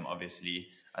for him, obviously.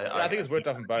 I think it's worked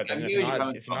out for both. If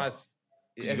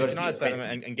United sell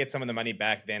him and get some of the money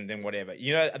back, then whatever.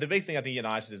 The big thing I think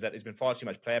United is that there's been far too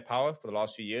much player power for the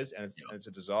last few years, and it's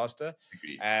a disaster.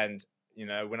 Agreed. And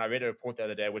when I read a report the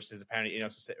other day, which says apparently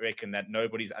reckon that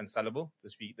nobody's unsellable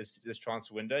this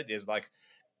transfer window. There's core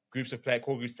groups of players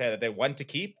that they want to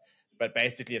keep, but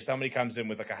basically if somebody comes in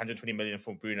with 120 million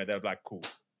for Bruno, they'll be like, cool,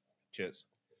 cheers.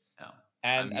 Yeah.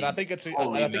 And I think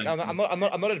I'm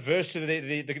not adverse to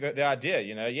the idea.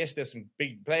 Yes, there's some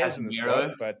big players in the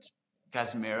squad, but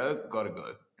Casemiro gotta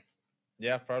go.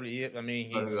 Yeah, probably. I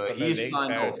mean, he's So got no he is legs,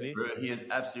 signed off, apparently. bro. He is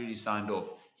absolutely signed off.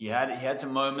 He had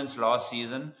some moments last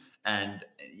season, and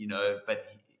but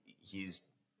he's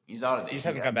out of there. He just He's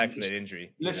hasn't come back from that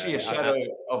injury. literally a shadow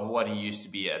of what he used to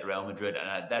be at Real Madrid,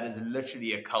 and that is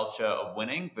literally a culture of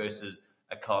winning versus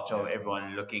a culture of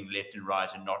everyone looking left and right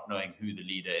and not knowing who the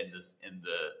leader in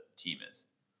the team is.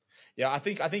 Yeah, I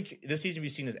think this season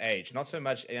we've seen his age, not so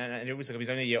much, and it was like he's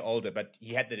only a year older, but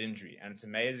he had that injury, and it's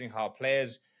amazing how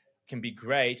players can be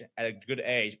great at a good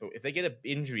age, but if they get an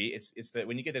injury, it's that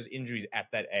when you get those injuries at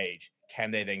that age,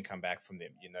 can they then come back from them?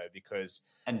 Because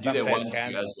And do some they players want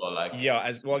can, to as well? Like, yeah,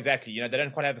 as well, exactly. They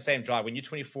don't quite have the same drive when you're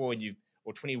 24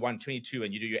 or 21, 22,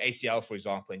 and you do your ACL, for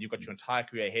example, and you've got your entire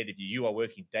career ahead of you. You are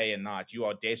working day and night. You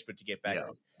are desperate to get back. yeah.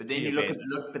 But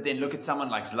then look at someone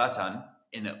like Zlatan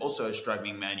in also a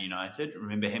struggling Man United.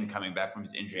 Remember him coming back from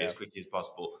his injury as quickly as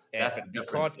possible. Yeah, That's the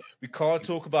difference. We can't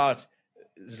talk about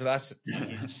Zlatan.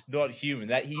 He's just not human.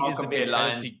 That he is the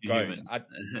mentality goat.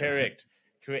 Correct.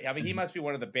 I mean, he must be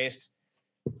one of the best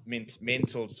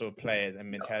mental sort of players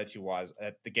and mentality-wise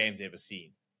that the game's ever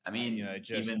seen. I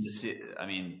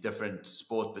mean, different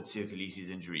sport, but Circulisi's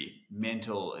injury,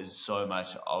 mental is so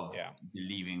much of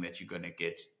believing that you're going to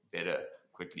get better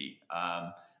quickly.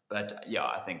 But yeah,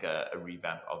 I think a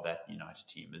revamp of that United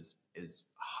team is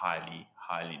highly,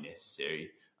 highly necessary.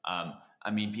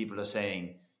 I mean, people are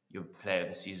saying your player of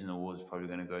the season award is probably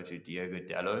going to go to Diogo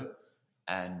Dalot.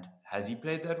 And has he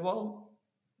played that well?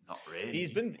 Not really. He's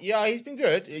been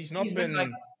good. He's been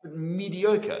like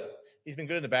mediocre. He's been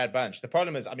good in the bad bunch. The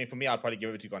problem is, I mean, for me, I'd probably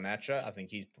give it to Garnacho. I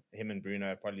think him and Bruno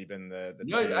have probably been the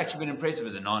two. Actually been impressive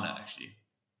as Anana, actually.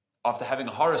 After having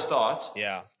a horror start.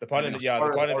 Yeah. The problem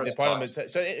is,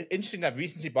 so interesting that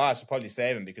recency bias will probably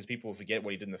save him because people will forget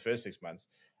what he did in the first 6 months.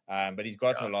 But he's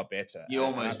gotten a lot better.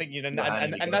 I think, and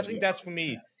I think that's for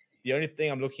me, the only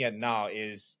thing I'm looking at now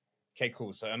is, okay,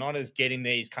 cool. So Anana's getting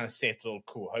there. He's kind of settled.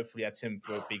 Cool. Hopefully that's him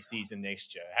for a big season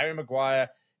next year. Harry Maguire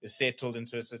is settled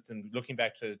into a system, looking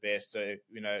back to his best. So,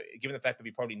 given the fact that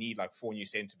we probably need like 4 new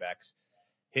centre backs,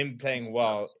 him playing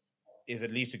well is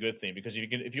at least a good thing because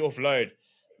if you offload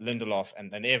Lindelof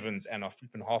and Evans and are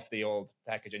flipping half the old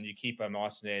package and you keep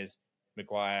Martinez,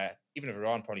 Maguire, even if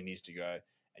Varane probably needs to go,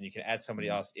 and you can add somebody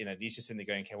else in, at least you're sitting there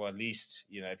going, okay, well, at least,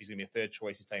 if he's going to be a third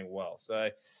choice, he's playing well. So,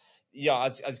 yeah,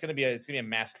 it's going to be a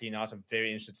mass clean out. I'm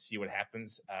very interested to see what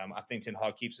happens. I think Ten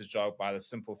Hag keeps his job by the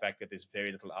simple fact that there's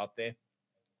very little out there.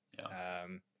 Yeah.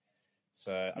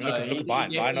 So look at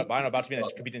Bayern. Bayern are about to be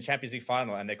in the Champions League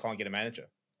final, and they can't get a manager.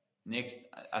 Next,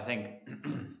 I think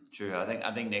true. I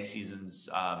think next season's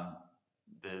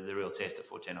the real tester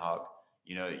for Ten Hag.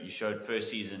 You showed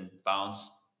first season bounce,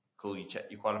 cool.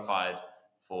 You qualified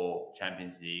for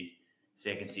Champions League.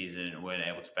 Second season, weren't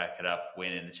able to back it up,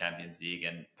 win in the Champions League,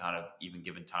 and kind of even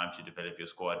given time to develop your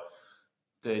squad.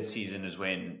 Third season is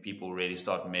when people really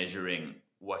start measuring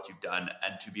what you've done.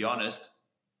 And to be honest,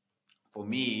 for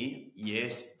me,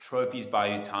 yes, trophies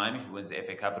buy you time. If you win the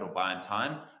FA Cup, it'll buy in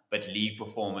time. But league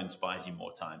performance buys you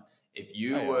more time. If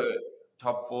you were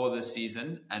top 4 this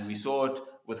season, and we saw it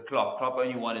with Klopp. Klopp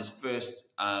only won his first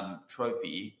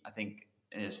trophy, I think,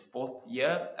 in his 4th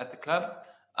year at the club.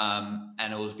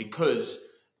 And it was because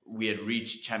we had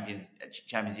reached Champions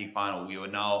League final. There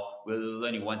was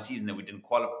only one season that we didn't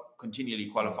continually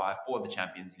qualify for the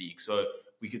Champions League. So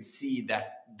we could see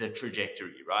that the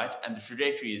trajectory, right? And the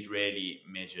trajectory is really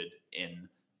measured in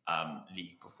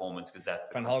league performance because that's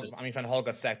the Van Gaal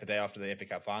got sacked the day after the FA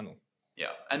Cup final. Yeah,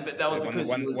 but that was because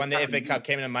when the FA Cup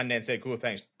came in on Monday and said, "Cool,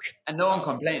 thanks." And no one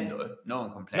complained though. No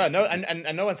one complained. No,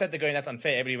 and no one said they're going, "That's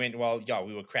unfair." Everybody went, "Well, yeah,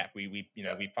 we were crap. We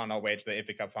found our way to the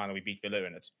FA Cup final. We beat Villa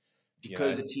in it."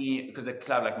 Because a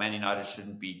club like Man United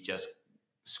shouldn't be just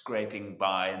scraping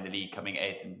by in the league, coming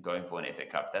 8th and going for an FA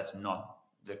Cup. That's not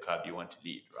the club you want to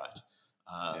lead,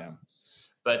 right?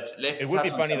 But it would be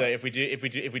funny though if we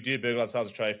do burgle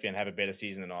ourselves a trophy and have a better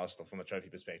season than Arsenal from a trophy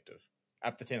perspective.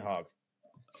 Up to Ten Hag.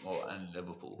 And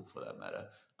Liverpool for that matter.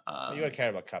 You got to care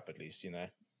about cup at least, Yeah,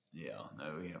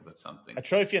 no, we have got something. A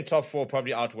trophy in top 4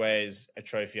 probably outweighs a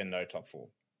trophy in no top 4.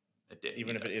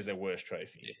 Even if it is a worse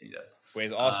trophy. It definitely does.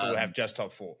 Whereas Arsenal will have just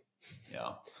top 4.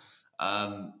 Yeah.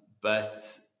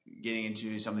 But getting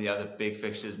into some of the other big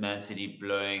fixtures, Man City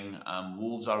blowing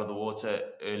Wolves out of the water,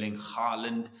 Erling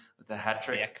Haaland with a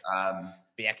hat-trick.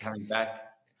 Coming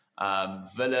back.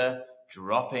 Villa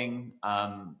dropping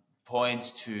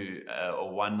points to a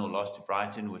 1-0 loss to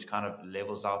Brighton, which kind of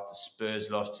levels out the Spurs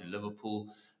loss to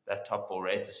Liverpool. That top 4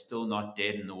 race is still not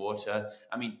dead in the water.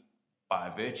 I mean, by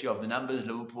virtue of the numbers,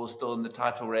 Liverpool's still in the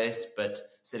title race, but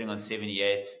sitting on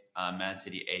 78, Man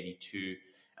City 82.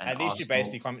 And At least you Arsenal,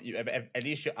 basically come. At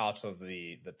least you're out of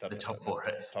the top four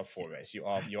race. top four race. You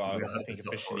are. We are I at the think top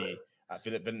four officially. race.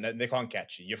 But they can't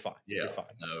catch you. You're fine. Yeah, You're fine.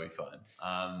 no, we're fine.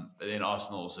 But then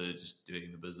Arsenal also just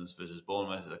doing the business versus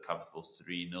Bournemouth, a comfortable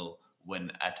 3-0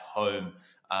 win at home.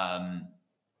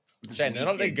 Shane, they're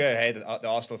not letting go. Hey, the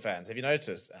Arsenal fans. Have you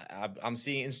noticed? I'm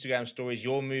seeing Instagram stories.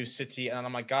 Your move, City, and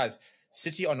I'm like, guys,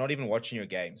 City are not even watching your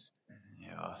games.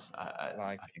 Yeah,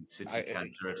 I think City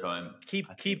can throw it home.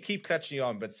 Keep clutching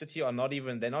on, but City are not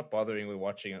even. They're not bothering with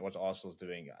watching what Arsenal's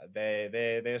doing.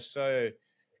 They're so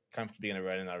comfortably going to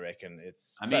run in. I reckon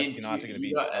it's. I mean, United going to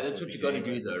be. That's what you got to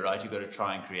do, though, right? You got to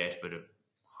try and create a bit of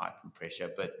hype and pressure.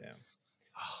 But yeah.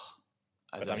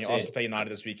 Arsenal play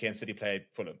United this weekend. City play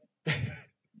Fulham.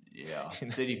 Yeah,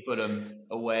 City Fulham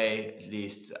away at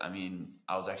least. I mean,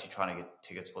 I was actually trying to get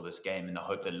tickets for this game in the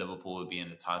hope that Liverpool would be in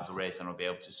the title race and I'll be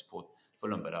able to support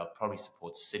Fulham, but I'll probably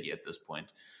support City at this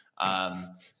point. And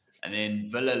then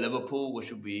Villa Liverpool,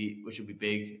 which would be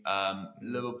big.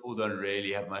 Liverpool don't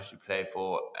really have much to play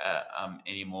for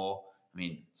anymore. I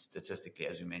mean, statistically,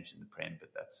 as you mentioned, the Prem, but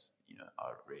that's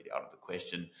really out of the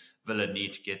question. Villa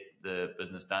need to get the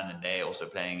business done, and they're also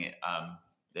playing.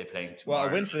 They're playing tomorrow. Well,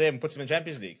 a win for them puts them in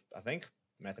Champions League, I think,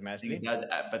 mathematically. It does,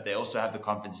 but they also have the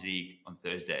Conference League on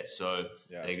Thursday, so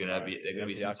they're gonna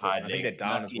be some tired legs. I think they're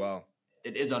down as well.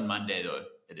 It is on Monday, though.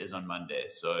 It is on Monday,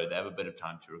 so they have a bit of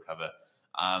time to recover.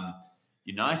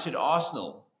 United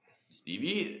Arsenal,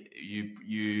 Stevie,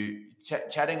 you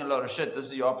chatting a lot of shit. This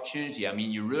is your opportunity. I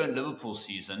mean, you ruined Liverpool's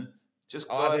season.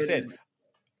 Just as I said,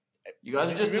 you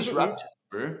guys are just disruptive,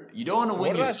 bro. You don't want to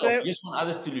win yourself. You just want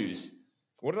others to lose.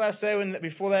 What did I say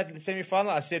before that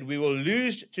semi-final? I said we will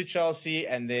lose to Chelsea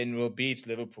and then we'll beat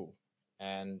Liverpool.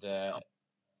 And so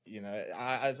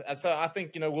I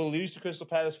think we'll lose to Crystal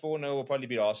Palace 4-0. We'll probably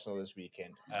beat Arsenal this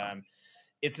weekend.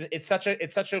 It's such a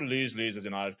lose-lose as a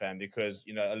United fan because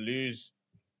a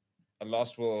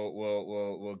loss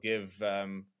will give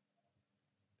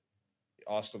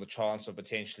Arsenal the chance of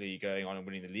potentially going on and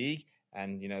winning the league.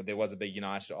 And, there was a big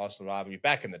United-Arsenal rivalry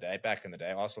back in the day.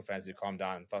 Arsenal fans did calm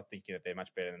down and start thinking that they're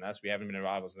much better than us. We haven't been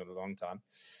rivals in a long time.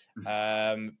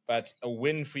 But a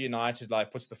win for United,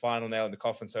 puts the final nail in the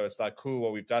coffin. So it's cool,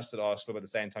 well, we've dusted Arsenal, but at the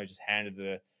same time, we just handed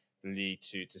the league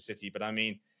to City. But, I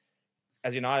mean,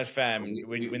 as a United fan,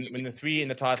 when the three in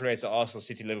the title race are Arsenal,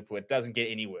 City, Liverpool, it doesn't get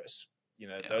any worse.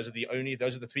 Those are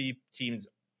the three teams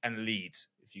and leads,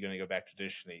 if you're going to go back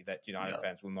traditionally, that United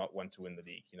fans will not want to win the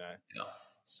league, Yeah.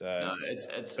 So,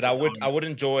 I would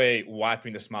enjoy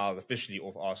wiping the smiles officially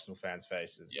off Arsenal fans'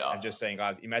 faces and just saying,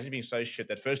 guys, imagine being so shit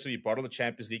that first of all you bottle the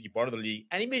Champions League, you bottle the league,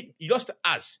 and you lost to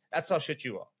us. That's how shit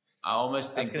you are. I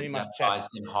almost think that buys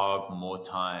Ten Hag more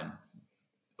time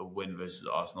a win versus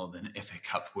Arsenal than an FA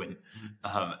Cup win.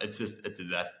 It's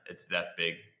that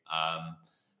big.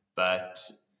 But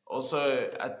also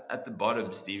at the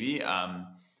bottom, Stevie,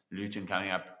 Luton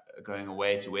going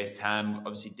away to West Ham.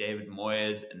 Obviously, David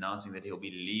Moyes announcing that he'll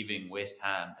be leaving West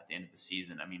Ham at the end of the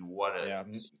season. I mean, what a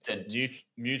stint.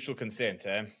 Mutual consent,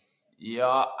 eh?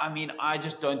 Yeah, I mean, I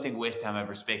just don't think West Ham have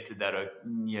respected that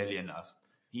nearly enough.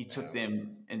 He took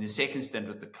them in the second stint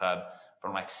with the club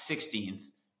from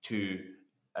 16th to,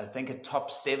 I think, a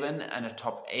top 7 and a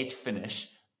top 8 finish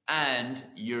and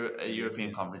a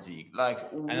European Conference League.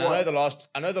 And I know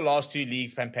the last 2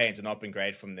 league campaigns have not been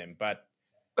great from them, but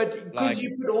because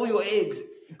you put all your eggs,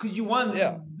 because you won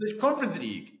the Conference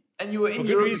League and you were in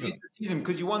Europe this season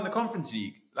because you won the Conference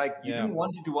League. You didn't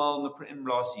want to do well in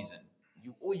last season.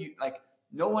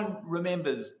 No one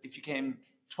remembers if you came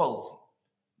 12th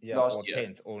last year,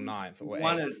 10th or 9th or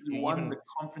 8th. You won the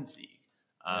Conference League.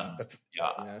 I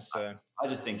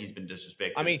just think he's been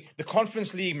disrespected. I mean, the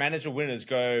Conference League manager winners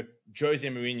go Jose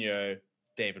Mourinho,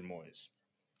 David Moyes.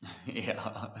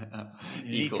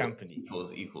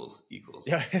 Equals.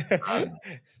 Yeah.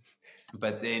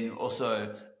 But then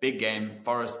also big game,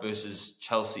 Forest versus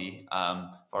Chelsea.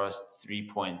 Forest 3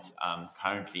 points,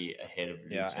 currently ahead of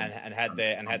Luton. And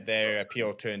had their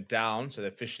appeal turned down, so they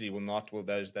officially will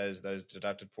those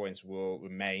deducted points will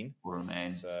remain.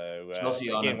 So Chelsea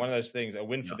again, one of those things. A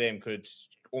win for them could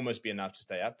almost be enough to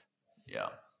stay up. Yeah.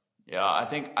 I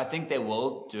think they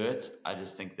will do it. I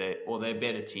just think they're a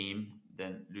better team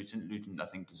than Luton. Luton, I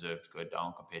think, deserve to go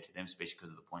down compared to them, especially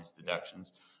because of the points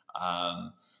deductions.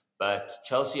 But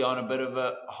Chelsea are on a bit of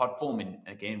a hot form. And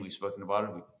again, we've spoken about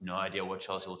it. We've no idea what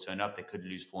Chelsea will turn up. They could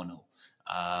lose 4-0.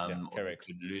 Or they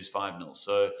could lose 5-0.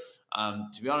 So,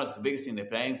 to be honest, the biggest thing they're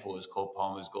playing for is Cole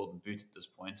Palmer's golden boot at this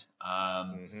point.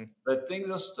 But things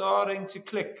are starting to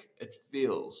click, it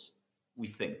feels, we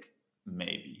think,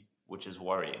 maybe, which is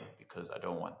worrying because I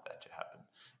don't want that to happen.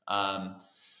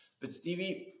 But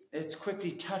Stevie, let's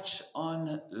quickly touch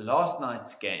on last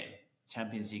night's game,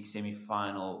 Champions League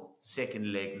semi-final,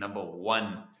 second leg, number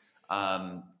 1.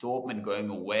 Dortmund going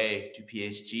away to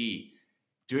PSG,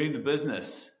 doing the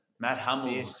business. Matt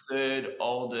Hummel's Yes. third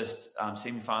oldest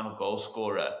semi-final goal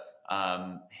scorer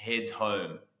heads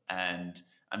home, and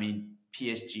I mean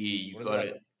PSG, you've got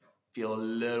to feel a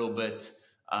little bit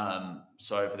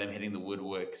sorry for them hitting the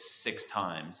woodwork 6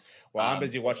 times. Well, I'm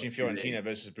busy watching Fiorentina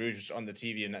versus Bruges on the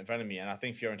TV in front of me, and I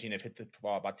think Fiorentina have hit the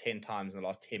bar about 10 times in the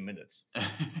last 10 minutes.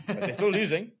 But they're still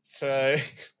losing, so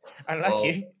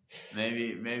unlucky. Well,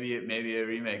 maybe a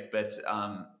remake, but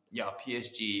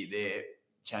PSG, their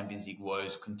Champions League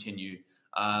woes continue.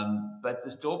 But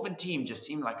this Dortmund team just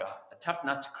seemed like a tough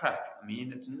nut to crack. I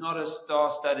mean, it's not a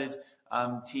star-studded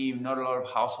team, not a lot of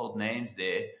household names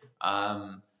there.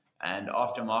 And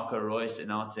after Marco Reus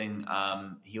announcing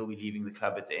he'll be leaving the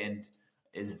club at the end,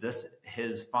 is this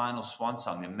his final swan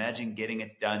song? Imagine getting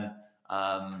it done,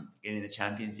 getting the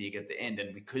Champions League at the end.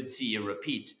 And we could see a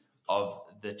repeat of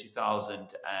the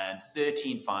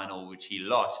 2013 final, which he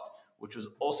lost, which was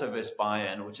also versus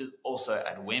Bayern, which is also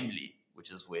at Wembley,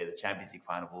 which is where the Champions League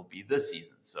final will be this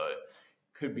season. So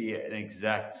could be an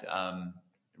exact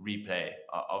replay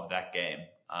of that game.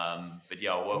 But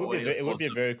yeah, it would be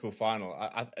a very cool final.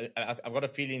 I've got a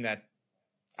feeling that,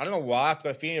 I don't know why, I've got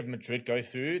a feeling if Madrid go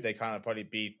through, they kind of probably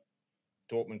beat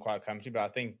Dortmund quite comfortably, but I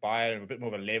think Bayern are a bit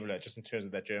more of a leveler just in terms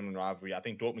of that German rivalry. I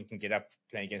think Dortmund can get up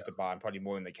playing against a Bayern probably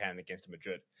more than they can against a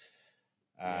Madrid.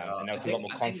 And they'll feel a lot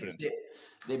more confident.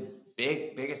 Their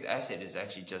biggest asset is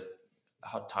actually just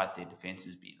how tight their defense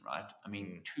has been, right? I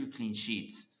mean, 2 clean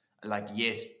sheets. Like,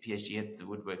 yes, PSG hit the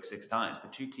woodwork 6 times,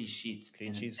 but 2 clean sheets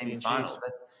in the semi-final.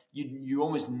 You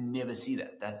almost never see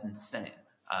that. That's insane.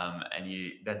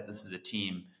 This is a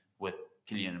team with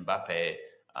Kylian Mbappe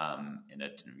in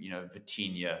it,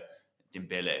 Vitinha,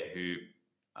 Dembele, who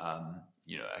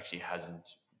actually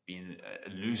hasn't been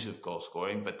elusive goal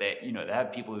scoring, but they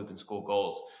have people who can score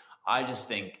goals. I just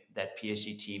think that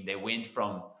PSG team, they went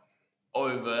from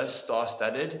over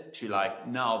star-studded to like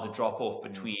now the drop off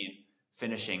between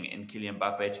finishing in Kylian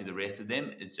Mbappe to the rest of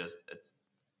them is just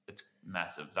it's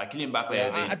massive. Like Kylian Mbappe,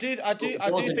 I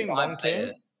do think long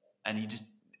term, and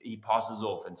he passes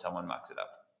off and someone mucks it up.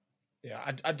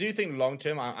 Yeah, I do think long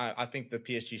term, I think the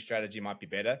PSG strategy might be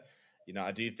better.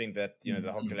 I do think that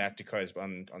the whole Galacticos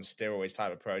on steroids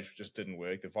type approach just didn't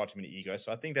work. They've far too many egos,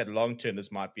 so I think that long term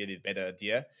this might be a better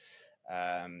idea.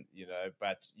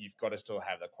 But you've got to still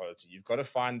have that quality. You've got to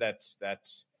find that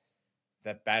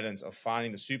balance of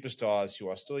finding the superstars who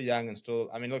are still young and still.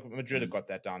 I mean, look, Madrid have got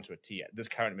that down to a T. This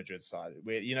current Madrid side,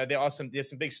 where there's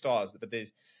some big stars, but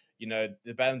there's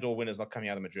the Ballon d'Or winner's not coming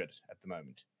out of Madrid at the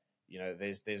moment.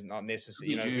 There's not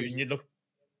necessarily when you look.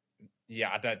 Yeah,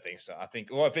 I don't think so. I think,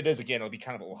 well, if it is again, it'll be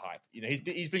kind of all hype.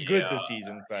 He's been good this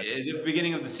season, but at the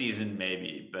beginning of the season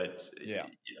maybe, but yeah.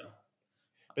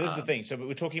 But this is the thing. So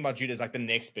we're talking about Jude as like the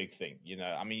next big thing.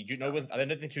 I mean, I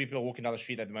don't think too many people are walking down the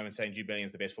street at the moment saying Jude Bellingham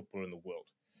is the best footballer in the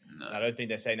world. No. I don't think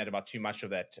they're saying that about too much of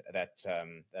that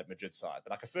Madrid side.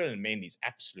 But like Ferdinand Mendy's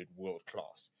absolute world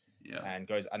class, and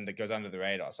goes under the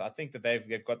radar. So I think that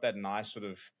they've got that nice sort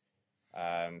of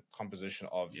composition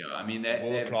of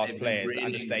world class players, but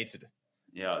understated.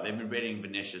 Yeah, they've been rating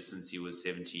Vinicius since he was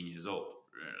 17 years old.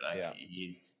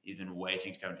 He's been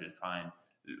waiting to come to his prime.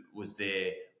 Was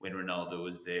there when Ronaldo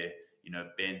was there,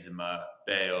 Benzema,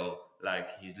 Bale, like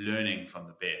he's learning from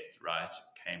the best, right?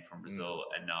 Came from Brazil,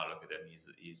 and now look at him.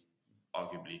 He's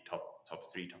arguably top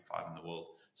 3, top 5 in the world.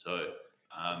 So,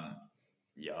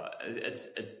 it's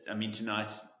I mean,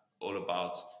 tonight's all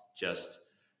about just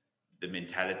the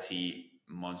mentality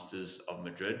monsters of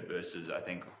Madrid versus, I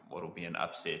think, what will be an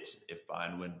upset if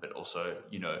Bayern win, but also,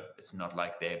 it's not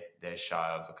like they're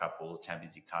shy of a couple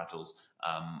Champions League titles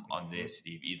on their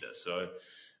sleeve either. So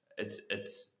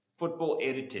it's football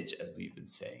heritage, as we've been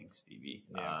saying, Stevie.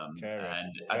 And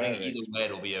I think either way,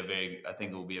 it will be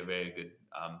a very good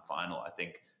final. I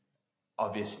think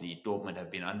obviously Dortmund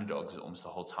have been underdogs almost the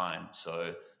whole time,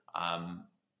 so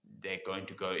they're going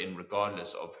to go in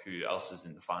regardless of who else is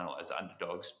in the final as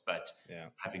underdogs, but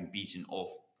having beaten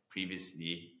off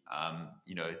previously,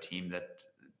 a team that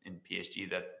in PSG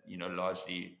that,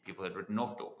 largely people had written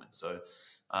off Dortmund. So,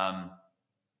 I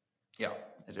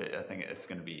think it's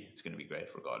going to be great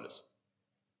regardless.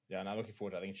 Yeah, and I'm looking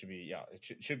forward to it. I think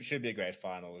it should be a great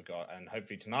final we've got, and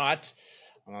hopefully tonight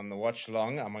on the watch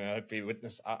long, I'm going to hopefully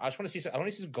witness. I just want to see. I want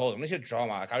to see some goals. I want to see a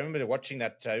drama. Like I remember watching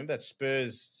that. That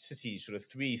Spurs City sort of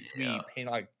 3-3 pen.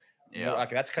 Like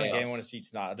that's the kind of game I want to see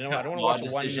tonight. I don't want to watch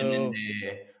 1-0.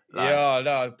 Like, Yeah,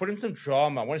 no, put in some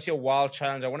drama. I want to see a wild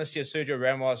challenge. I want to see a Sergio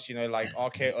Ramos, like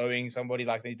RKOing somebody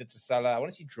like they did to Salah. I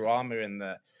want to see drama in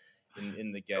the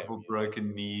game. couple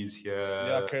broken knees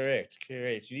Yeah, here. correct.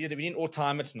 We need all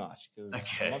timer tonight because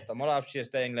Okay. I'm not up here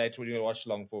staying late. We're going to watch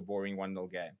along for a boring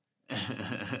 1-0 game.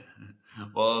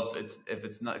 Well,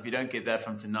 if you don't get that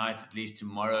from tonight, at least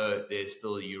tomorrow there's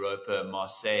still Europa.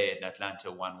 Marseille and Atlanta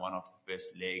 1-1 after the first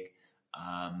leg,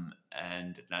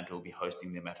 and Atlanta will be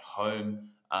hosting them at home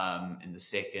in the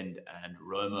second, and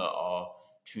Roma are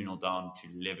 2-0 down to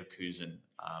Leverkusen,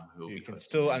 who will be can hosting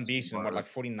still them unbeaten. tomorrow. What, like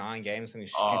 49 games? Something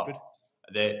stupid.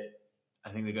 I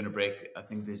think they're going to break. I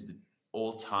think there's the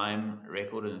all-time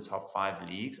record in the top 5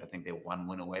 leagues. I think they're 1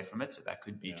 win away from it, so that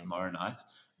could be tomorrow night.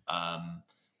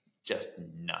 Just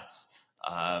nuts.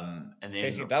 And then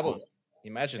chasing a double.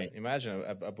 Imagine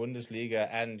a Bundesliga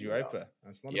and Europa.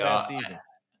 That's not a bad season.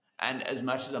 And as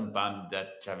much as I'm bummed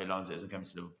that Xabi Alonso isn't coming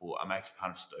to Liverpool, I'm actually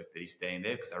kind of stoked that he's staying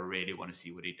there because I really want to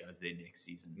see what he does there next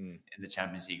season in the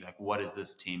Champions League. Like, what does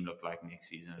this team look like next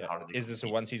season? And how do they Is this a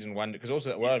one-season wonder? Because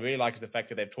also, what I really like is the fact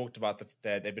that they've talked about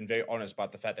they've been very honest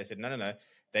about the fact they said no,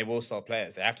 they will sell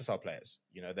players. They have to sell players.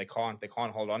 They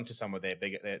can't hold on to some of their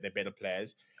better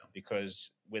players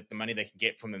because with the money they can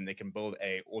get from them, they can build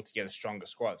a altogether stronger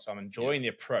squad. So I'm enjoying the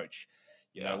approach.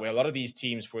 Where a lot of these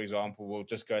teams, for example, will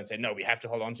just go and say, no, we have to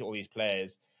hold on to all these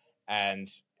players, and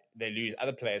they lose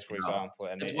other players, for example.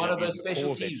 And it's one of those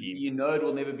special teams. You know it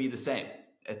will never be the same.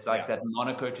 It's like that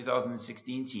Monaco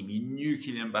 2016 team. You knew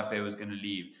Kylian Mbappe was going to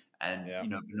leave, and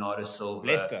Bernardo Silva.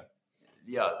 Leicester.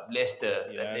 Leicester.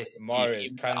 Yeah. Leicester Mahrez,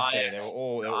 team. Kante, they were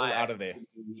all out of there.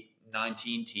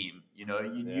 19 team. You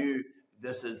knew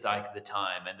this is like the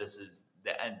time, and this is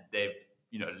and they've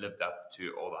lived up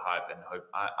to all the hype and hope.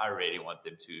 I really want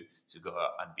them to go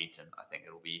unbeaten. I think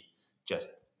it'll be just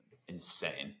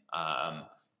insane.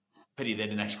 Pity they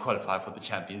didn't actually qualify for the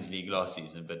Champions League last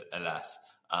season, but alas.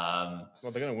 Well,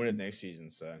 they're going to win it next season,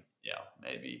 so. Yeah,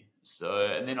 maybe. So,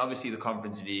 and then obviously the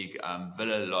Conference League,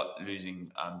 Villa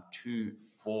losing 2-4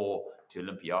 to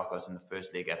Olympiacos in the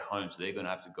first leg at home, so they're going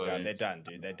to have to go. Yeah, they're done,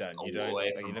 dude. They're done. You don't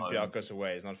Olympiacos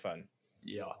away is not fun.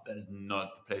 Yeah, that is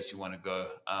not the place you want to go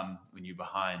when you're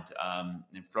behind. And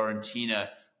Fiorentina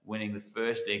winning the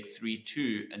first leg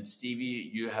 3-2. And Stevie,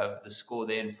 you have the score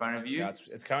there in front of you. Yeah,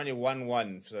 it's currently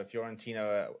 1-1. So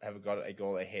Fiorentina have got a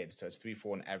goal ahead. So it's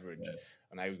 3-4 on average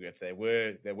on aggregate. They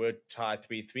were tied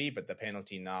 3-3, but the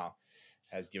penalty now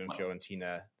has given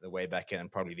Fiorentina the way back in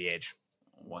and probably the edge.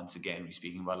 Once again, we're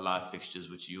speaking about live fixtures,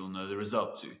 which you'll know the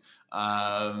result to.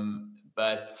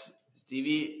 But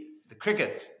Stevie, the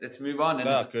cricket. Let's move on, and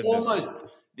it's almost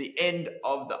the end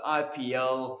of the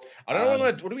IPL. I don't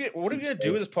know what are we going to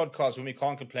do with this podcast when we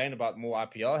can't complain about more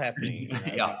IPL happening?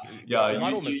 You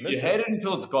might almost miss it. You had it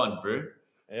until it's gone, bro.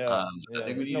 I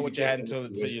think we know what you had until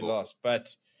you lost.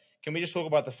 But can we just talk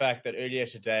about the fact that earlier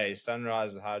today,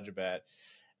 Sunrisers Hyderabad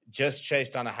just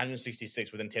chased down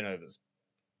 166 within 10 overs.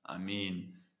 I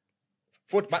mean,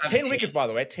 10 wickets, by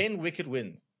the way, 10 wicket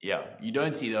wins. Yeah, you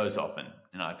don't see those often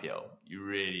in IPL. You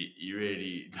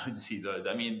really don't see those.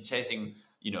 I mean, chasing,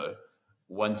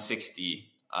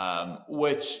 160,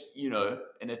 which, in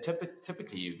a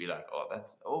typically you'd be like,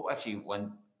 actually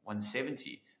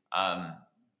 170.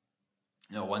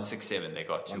 167 they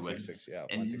got to win. 166, yeah.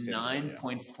 In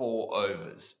 9.4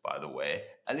 overs, by the way.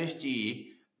 LSG,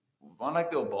 one like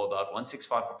they were bowled out,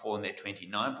 165 for 4 in their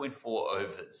 29.4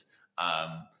 overs.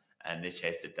 And they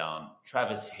chased it down.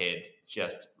 Travis Head,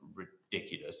 just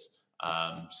ridiculous,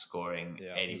 scoring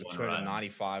 81 runs.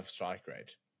 295 strike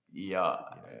rate. Yeah,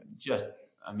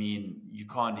 you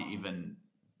can't even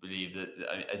believe that,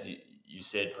 as you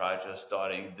said prior to us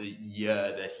starting, the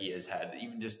year that he has had,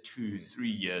 even just 2-3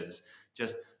 years.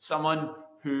 Just someone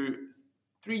who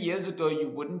 3 years ago you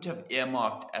wouldn't have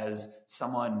earmarked as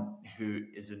someone who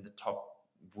is in the top,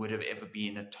 would have ever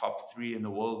been a top 3 in the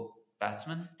world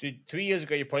batsman. Dude, 3 years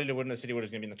ago, you probably wouldn't have said he was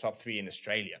going to be in the top 3 in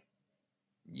Australia.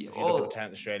 Yeah, if you look at the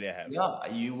talent Australia have. Yeah,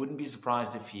 you wouldn't be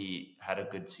surprised if he had a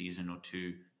good season or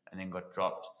two and then got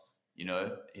dropped. He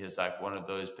was like one of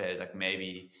those players, like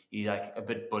maybe he's like a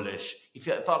bit bullish. He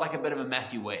felt like a bit of a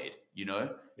Matthew Wade,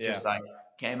 just like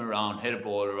came around, hit a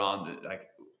ball around it, like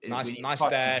nice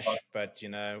dash, but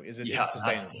is it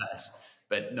sustainable? Nice,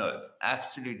 but no,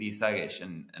 absolutely thuggish,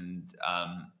 and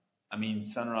I mean,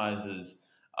 Sunrisers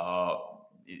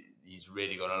he's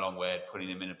really gone a long way at putting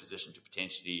them in a position to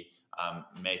potentially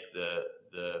make the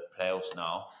playoffs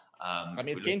now.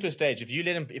 It's getting to a stage. If you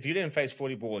let him face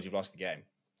 40 balls, you've lost the game.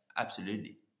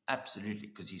 Absolutely,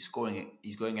 because he's going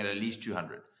at least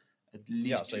 200. At least.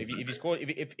 Yeah. So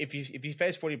if he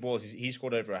faced 40 balls, he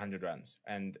scored over 100 runs,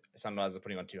 and Sunrisers are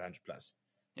putting on 200 plus.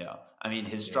 Yeah, I mean,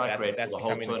 his strike rate for That's the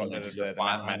whole becoming tournament is the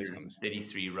mathematics on it.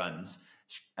 533 runs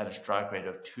at a strike rate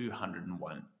of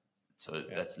 201. So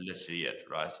Yeah. that's literally it,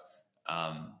 right?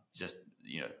 Just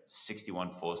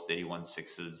 61 fours, 31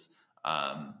 sixes,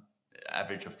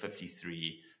 average of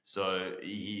 53. So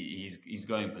he's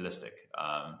going ballistic.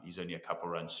 He's only a couple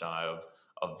runs shy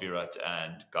of Virat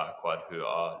and Gaikwad, who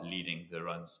are leading the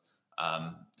runs,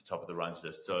 the top of the runs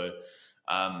list. So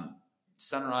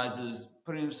Sunrisers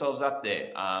putting themselves up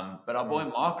there. But our boy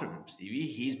Markham, Stevie,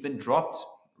 he's been dropped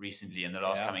recently in the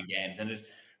last coming games. And it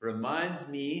reminds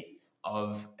me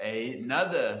of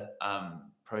another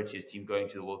Proteas team going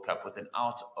to the World Cup with an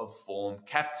out-of-form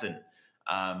captain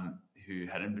who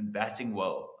hadn't been batting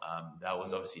well. That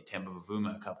was obviously Temba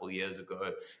Bavuma a couple of years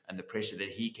ago, and the pressure that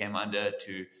he came under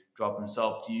to drop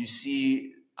himself. Do you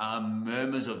see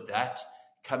murmurs of that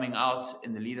coming out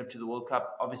in the lead up to the World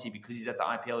Cup? Obviously, because he's at the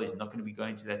IPL, he's not going to be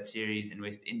going to that series in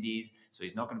West Indies, so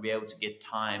he's not going to be able to get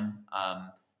time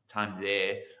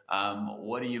there.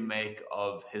 What do you make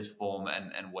of his form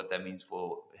and what that means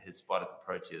for his spot at the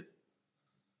Proteas?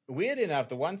 Weird enough,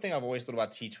 the one thing I've always thought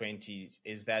about T20s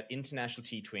is that international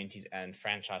T20s and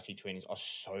franchise T20s are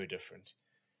so different.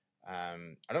 I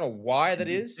don't know why that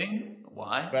is.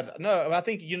 Why? But no, I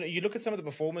think you look at some of the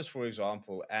performers, for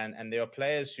example, and there are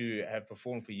players who have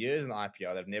performed for years in the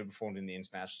IPL that have never performed in the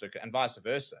international circuit, and vice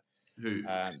versa. Who?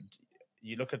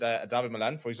 You look at David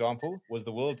Malan, for example, was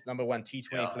the world's #1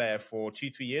 T20 player for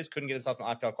 2-3 years, couldn't get himself an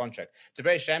IPL contract.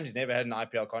 Tobias Shamsi's never had an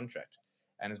IPL contract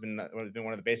and has been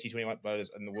one of the best T20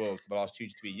 bowlers in the world for the last 2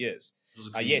 to 3 years.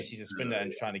 Yes, he's a spinner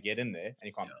and trying to get in there, and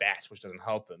he can't bat, which doesn't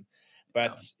help him.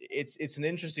 But it's an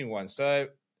interesting one. So,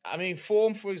 I mean,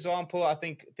 form, for example, I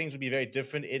think things would be very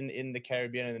different in the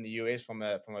Caribbean and in the US from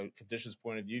a conditions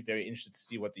point of view. Very interested to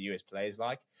see what the US plays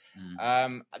like.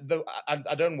 I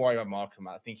don't worry about Markham.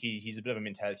 I think he's a bit of a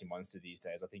mentality monster these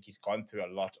days. I think he's gone through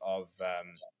a lot of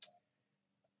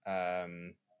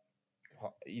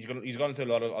he's gone through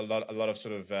a lot of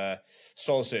sort of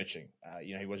soul searching.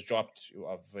 He was dropped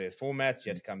of the formats. He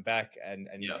had to come back, and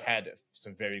he's had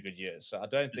some very good years. So I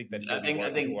don't think that. I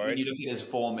think when you look at his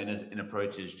form in a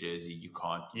Proteas jersey, you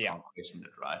can't question it,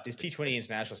 right? His T20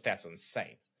 international stats are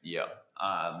insane. Yeah.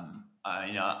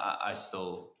 I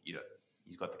still,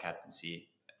 he's got the captaincy.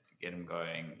 Get him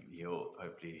going,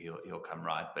 hopefully he'll come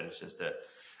right. But it's just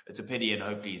it's a pity, and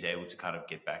hopefully he's able to kind of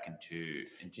get back into.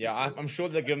 I'm sure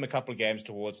they'll give him a couple of games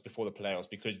before the playoffs,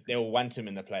 because they'll want him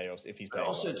in the playoffs if he's playing. But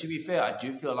also, to be fair, I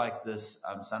do feel like this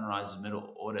Sunrisers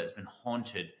middle order has been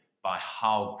haunted by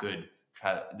how good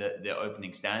their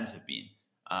opening stands have been.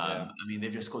 I mean,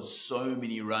 they've just scored so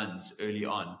many runs early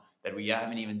on that we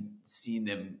haven't even seen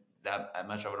them that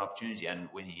much of an opportunity. And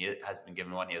when he has been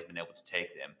given one, he has been able to take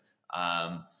them.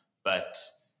 But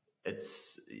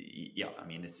it's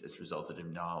resulted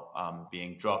in now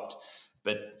being dropped.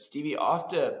 But Stevie,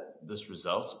 after this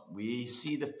result, we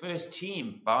see the first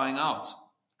team bowing out,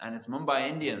 and it's Mumbai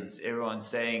Indians. Everyone's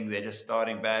saying they're just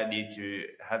starting badly to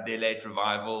have their late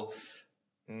revival,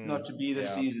 not to be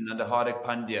this season under Hardik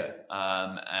Pandya.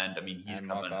 And I mean, he's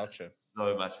come under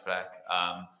so much flack.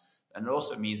 And it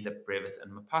also means that Brevis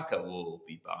and Mapaka will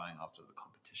be bowing out of the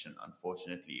competition.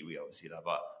 Unfortunately, we obviously love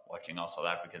watching our South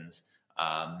Africans,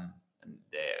 and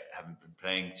they haven't been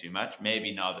playing too much.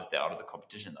 Maybe now that they're out of the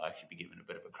competition, they'll actually be given a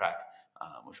bit of a crack,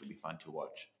 which will be fun to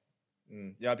watch.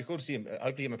 Yeah, it'd be cool to see him.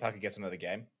 Hopefully, Mapaka gets another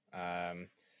game.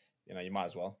 You might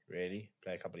as well really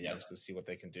play a couple of youngsters, see what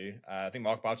they can do. I think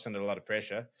Mark Boucher's under a lot of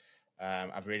pressure.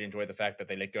 I've really enjoyed the fact that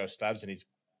they let go of Stubbs, and he's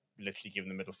literally given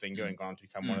the middle finger and gone on to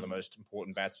become one of the most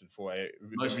important batsmen for the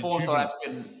most formed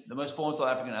South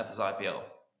African at this IPL.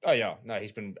 Oh yeah, no,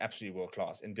 he's been absolutely world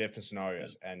class in different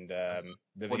scenarios, and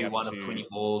 41 of 20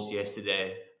 balls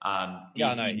yesterday.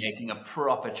 DC making a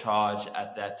proper charge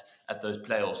at those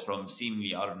playoffs from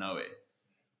seemingly out of nowhere.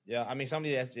 Yeah, I mean,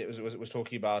 somebody was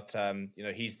talking about,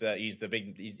 he's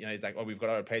like, we've got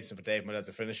to replace him for Dave Miller as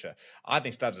a finisher. I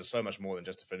think Stubbs is so much more than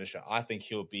just a finisher. I think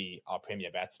he'll be our premier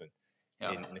batsman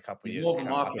in a couple of years to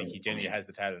come. I think he genuinely has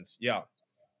the talent. Yeah.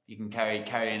 He can carry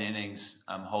an innings,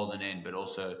 hold an end, but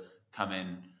also come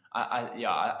in.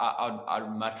 I'd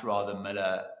much rather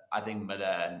Miller. I think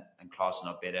Miller and Klaasen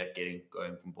are better at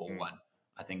going from ball one.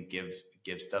 I think give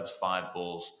Stubbs 5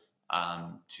 balls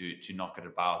to knock it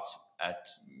about at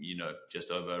just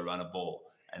over a run a ball,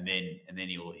 and then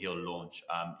he'll launch.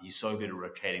 He's so good at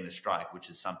rotating the strike, which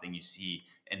is something you see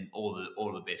in all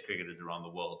the best cricketers around the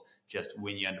world. Just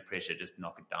when you're under pressure, just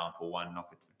knock it down for 1, knock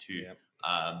it for 2. Yep.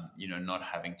 Not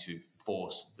having to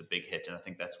force the big hit, and I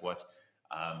think that's what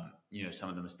some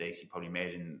of the mistakes he probably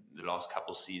made in the last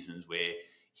couple of seasons, where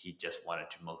he just wanted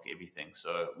to milk everything.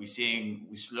 So we're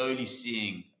slowly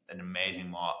seeing an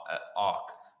amazing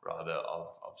arc rather of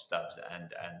Stubbs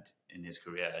and in his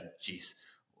career. And geez,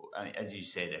 I mean, as you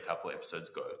said a couple of episodes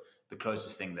ago, the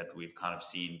closest thing that we've kind of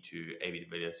seen to AB de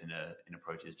Villiers in a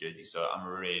Proteas jersey. So I'm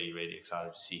really, really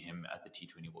excited to see him at the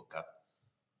T20 World Cup.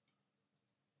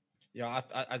 Yeah,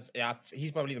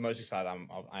 he's probably the most excited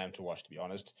I am to watch, to be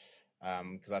honest,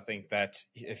 because I think that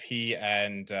if he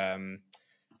and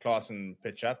Klaassen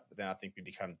pitch up, then I think we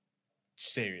become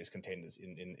serious contenders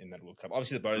in that World Cup.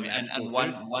 Obviously, the bonus and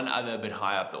one other bit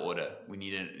high up the order, we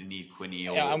need Quinny.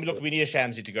 We need a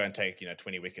Shamsi to go and take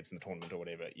 20 wickets in the tournament or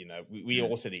whatever. We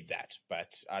also need that,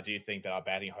 but I do think that our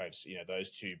batting hopes, those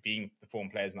two being the form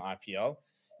players in the IPL,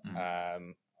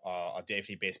 are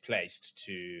definitely best placed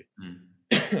to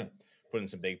put in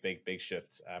some big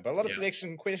shifts. But a lot of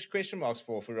selection question marks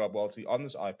for Rob Walter on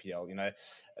this IPL.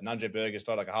 Nandre Berger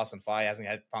started like a house on fire. Hasn't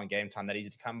found game time that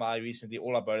easy to come by recently.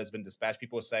 All our bowlers have been dispatched.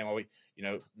 People are saying, well,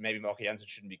 maybe Marco Jansen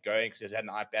shouldn't be going because he's had an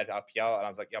bad IPL. And I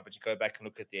was like, yeah, but you go back and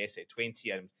look at the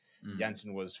SA20 and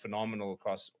Jansen was phenomenal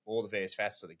across all the various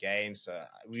facets of the game. So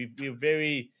we're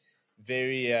very,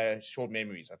 very short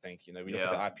memories, I think. We look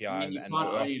at the IPL and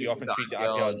we often treat the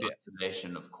IPL as the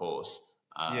isolation, of course.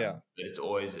 But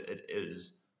it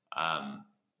is.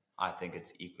 I think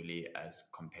it's equally as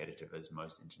competitive as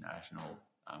most international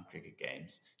cricket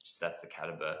games. Just that's the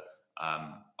caliber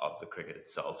of the cricket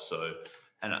itself. So,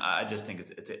 and I just think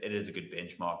it is a good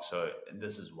benchmark. So, and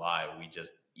this is why we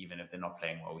just, even if they're not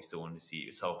playing well, we still want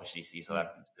to selfishly see South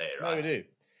Africans play, right? No, we do.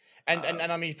 And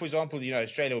I mean, for example,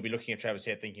 Australia will be looking at Travis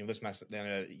Head thinking, this makes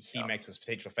he makes us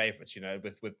potential favourites.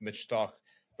 With Mitch Starc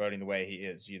bowling the way he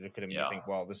is, you look at him and you think,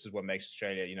 well, this is what makes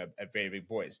Australia, a very big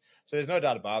boys. So there's no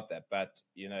doubt about that. But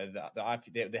the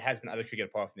IPL, there has been other cricket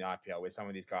apart from the IPL where some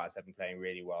of these guys have been playing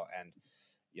really well, and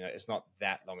it's not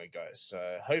that long ago.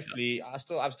 So hopefully,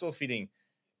 I'm still feeling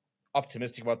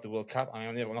optimistic about the World Cup. I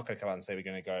mean, we're not going to come out and say we're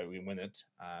going to go we win it,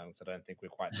 because I don't think we're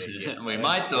quite there yet. We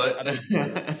might do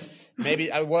it.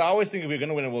 Maybe. I always think if we're going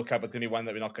to win a World Cup, it's going to be one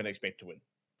that we're not going to expect to win.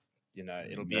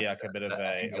 It'll be like a bit of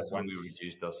a. That's what we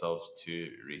reduced ourselves to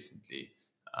recently.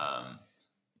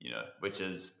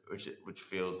 Which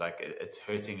feels like it's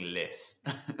hurting less,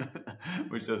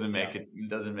 which doesn't make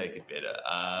it better.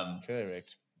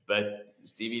 Correct. But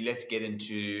Stevie, let's get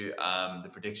into the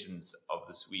predictions of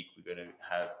this week. We're going to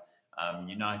have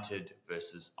United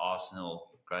versus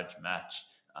Arsenal grudge match,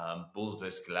 Bulls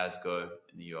versus Glasgow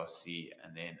in the URC,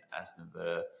 and then Aston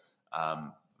Villa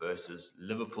versus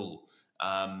Liverpool.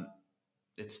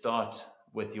 Let's start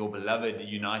with your beloved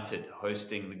United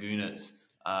hosting the Gooners.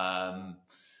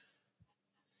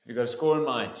 You got a score in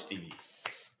mind, Stevie?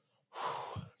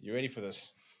 You ready for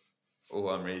this? Oh,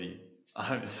 I'm ready.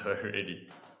 I'm so ready.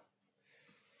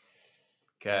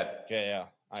 Okay. Yeah.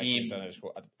 Team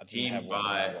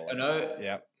by.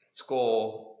 Yeah.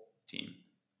 Score team.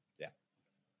 Yeah.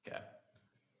 Okay.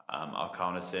 I'll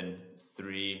count us in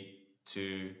 3,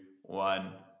 2,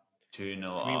 1, 2-0.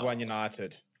 3-1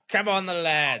 United. Come on, the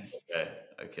lads.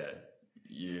 Okay.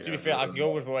 To be fair, I can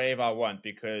go with whatever I want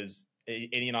because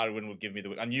any United win will give me the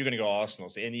win. And you're going to go Arsenal,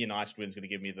 so any United win is going to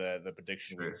give me the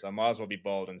prediction win. So I might as well be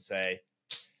bold and say,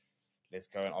 let's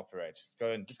go and operate. Let's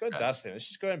go and dust them. Let's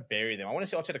just go and bury them. I want to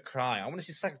see Arteta crying. I want to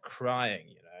see Saka crying,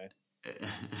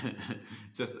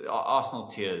 Just Arsenal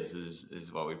tears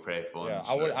is what we pray for. Yeah,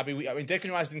 I mean,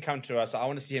 Declan Rice didn't come to us, so I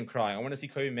want to see him crying. I want to see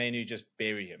Kobe Mainoo just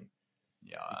bury him.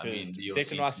 Yeah, because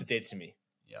Declan Rice is dead to me.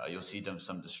 Yeah, you'll see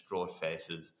some distraught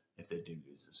faces if they do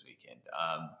lose this weekend.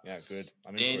 Yeah, good.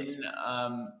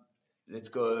 Let's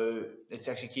go. Let's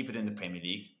actually keep it in the Premier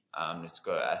League. Let's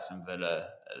go Aston Villa,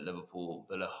 Liverpool.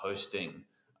 Villa hosting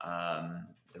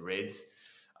the Reds,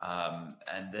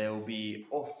 and they will be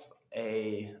off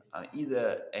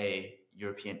either a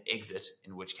European exit,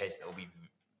 in which case they'll be a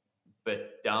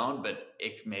bit down, but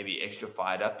maybe extra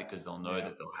fired up because they'll know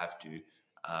that they'll have to.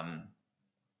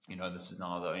 This is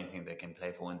now the only thing they can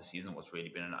play for in the season. What's really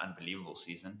been an unbelievable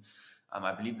season.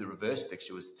 I believe the reverse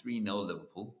fixture was 3-0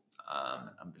 Liverpool. An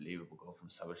unbelievable goal from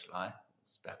Szoboszlai.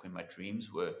 It's back when my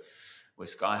dreams were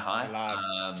sky high.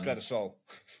 Still had a soul.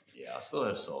 Yeah, I still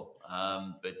had a soul.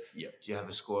 But yeah, do you have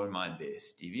a score in mind there,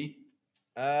 Stevie?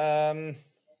 Yeah,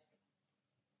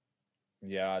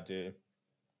 I do.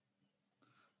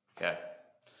 Okay.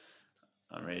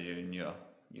 I'm ready when you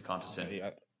count us in.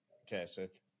 Okay, so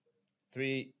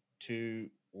 3, 2,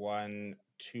 1,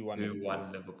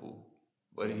 2-1 Liverpool.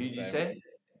 Who did you say?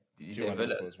 Did you say Villa?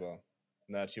 Liverpool as well?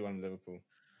 No, 2-1 Liverpool.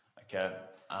 Okay.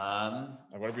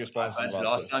 I've got to be responsible.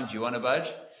 Last time, do you want to budge?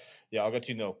 Yeah, I'll go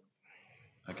 2-0.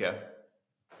 Okay.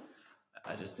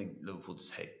 I just think Liverpool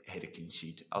just hate a clean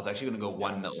sheet. I was actually going to go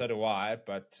 1-0. So do I,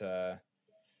 but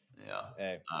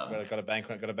yeah. Got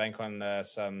to bank on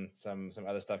some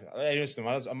other stuff. Hey, listen,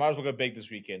 I might as well go big this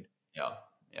weekend. Yeah.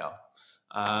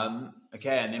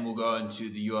 Okay, and then we'll go into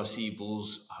the URC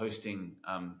Bulls hosting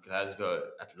Glasgow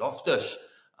at Loftus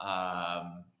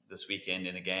this weekend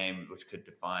in a game which could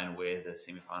define where the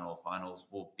semi-final finals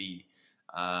will be.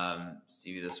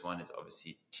 Stevie, this one is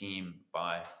obviously team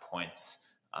by points.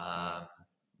 I'm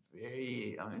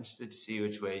interested to see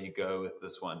which way you go with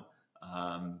this one.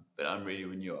 But I'm ready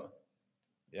when you are.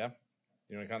 Yeah?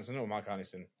 You want to count us in or am I counting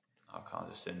us in? I'll count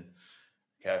us in.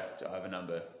 Okay, do I have a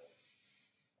number?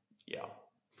 Yeah.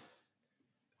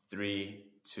 3,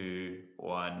 2,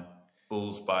 1.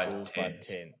 Bulls by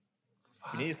 10.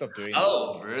 We need to stop doing this.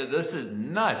 Oh, bro, this is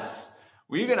nuts.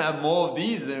 We're going to have more of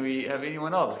these than we have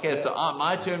anyone else. Okay, so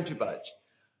my turn to budge.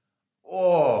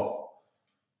 Oh.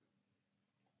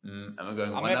 I'm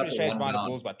going I'm happy to change mine to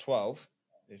Bulls by 12.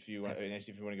 If you want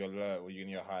to go low, or you're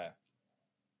going to go higher.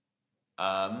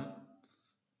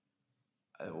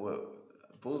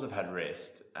 Bulls have had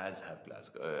rest, as have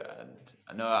Glasgow,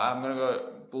 and no, I'm going to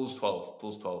go Bulls 12.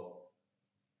 Bulls 12.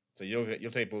 So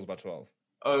you'll take Bulls by 12.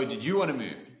 Oh, did you want to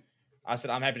move? I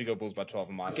said I'm happy to go Bulls by 12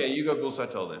 on my side. Okay, you go Bulls by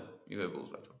 12 then. You go Bulls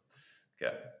by 12.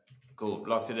 Okay, cool.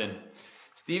 Locked it in.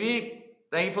 Stevie,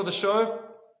 thank you for the show.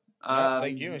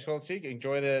 Thank you, Scholtz.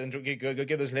 Go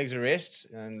give those legs a rest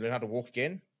and learn how to walk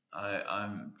again.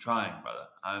 I'm trying, brother.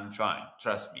 I'm trying.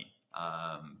 Trust me.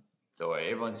 Don't worry.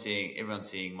 Everyone's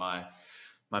seeing my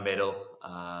medal.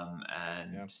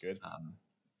 And yeah, good.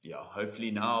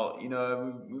 Hopefully now we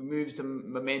move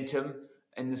some momentum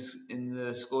in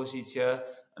the score sheets here.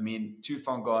 I mean, 2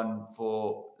 far gone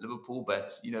for Liverpool,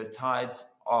 but tides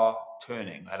are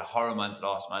turning. We had a horror month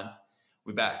last month.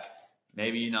 We're back.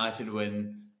 Maybe United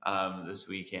win this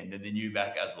weekend, and then you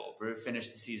back as well. We'll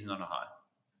finish the season on a high.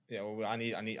 Yeah, well, I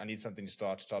need something to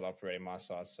start operating my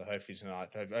side. So hopefully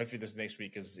tonight, hopefully this next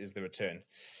week is the return.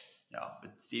 Yeah,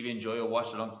 but Stevie, enjoy your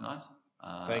watch along tonight.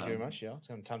 Thank you very much. Yeah,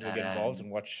 time to get involved and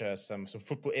watch some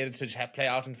football edited play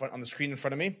out on the screen in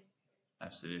front of me.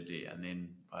 Absolutely, and then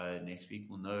by next week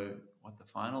we'll know what the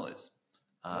final is.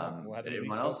 We'll have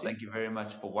everyone else, thank you very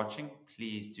much for watching.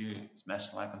 Please do smash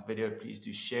the like on the video. Please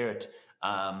do share it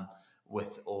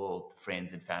with all the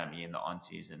friends and family and the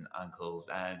aunties and uncles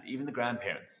and even the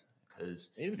grandparents, because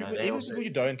even people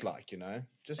you don't like,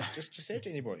 just say it to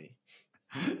anybody.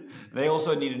 They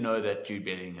also need to know that Jude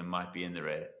Bellingham might be in the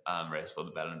race for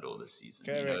the Ballon d'Or this season.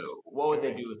 What would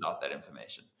they do without that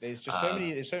information? There's just so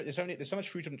many. There's so much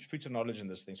fruit of knowledge in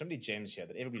this thing. So many gems here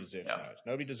that everybody deserves to know it.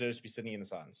 Nobody deserves to be sitting in the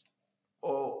silence.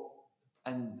 Or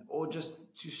just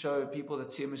to show people that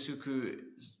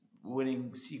MASUKU'S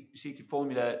winning secret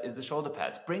formula is the shoulder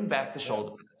pads. Bring back the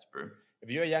shoulder pads, bro. If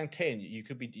you're a young 10,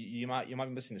 you might be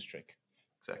missing this trick.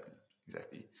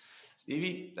 Exactly.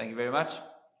 Stevie, thank you very much.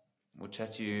 We'll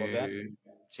chat to you.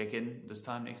 Check in this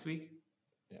time next week.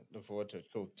 Yeah, look forward to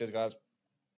it. Cool. Cheers, guys.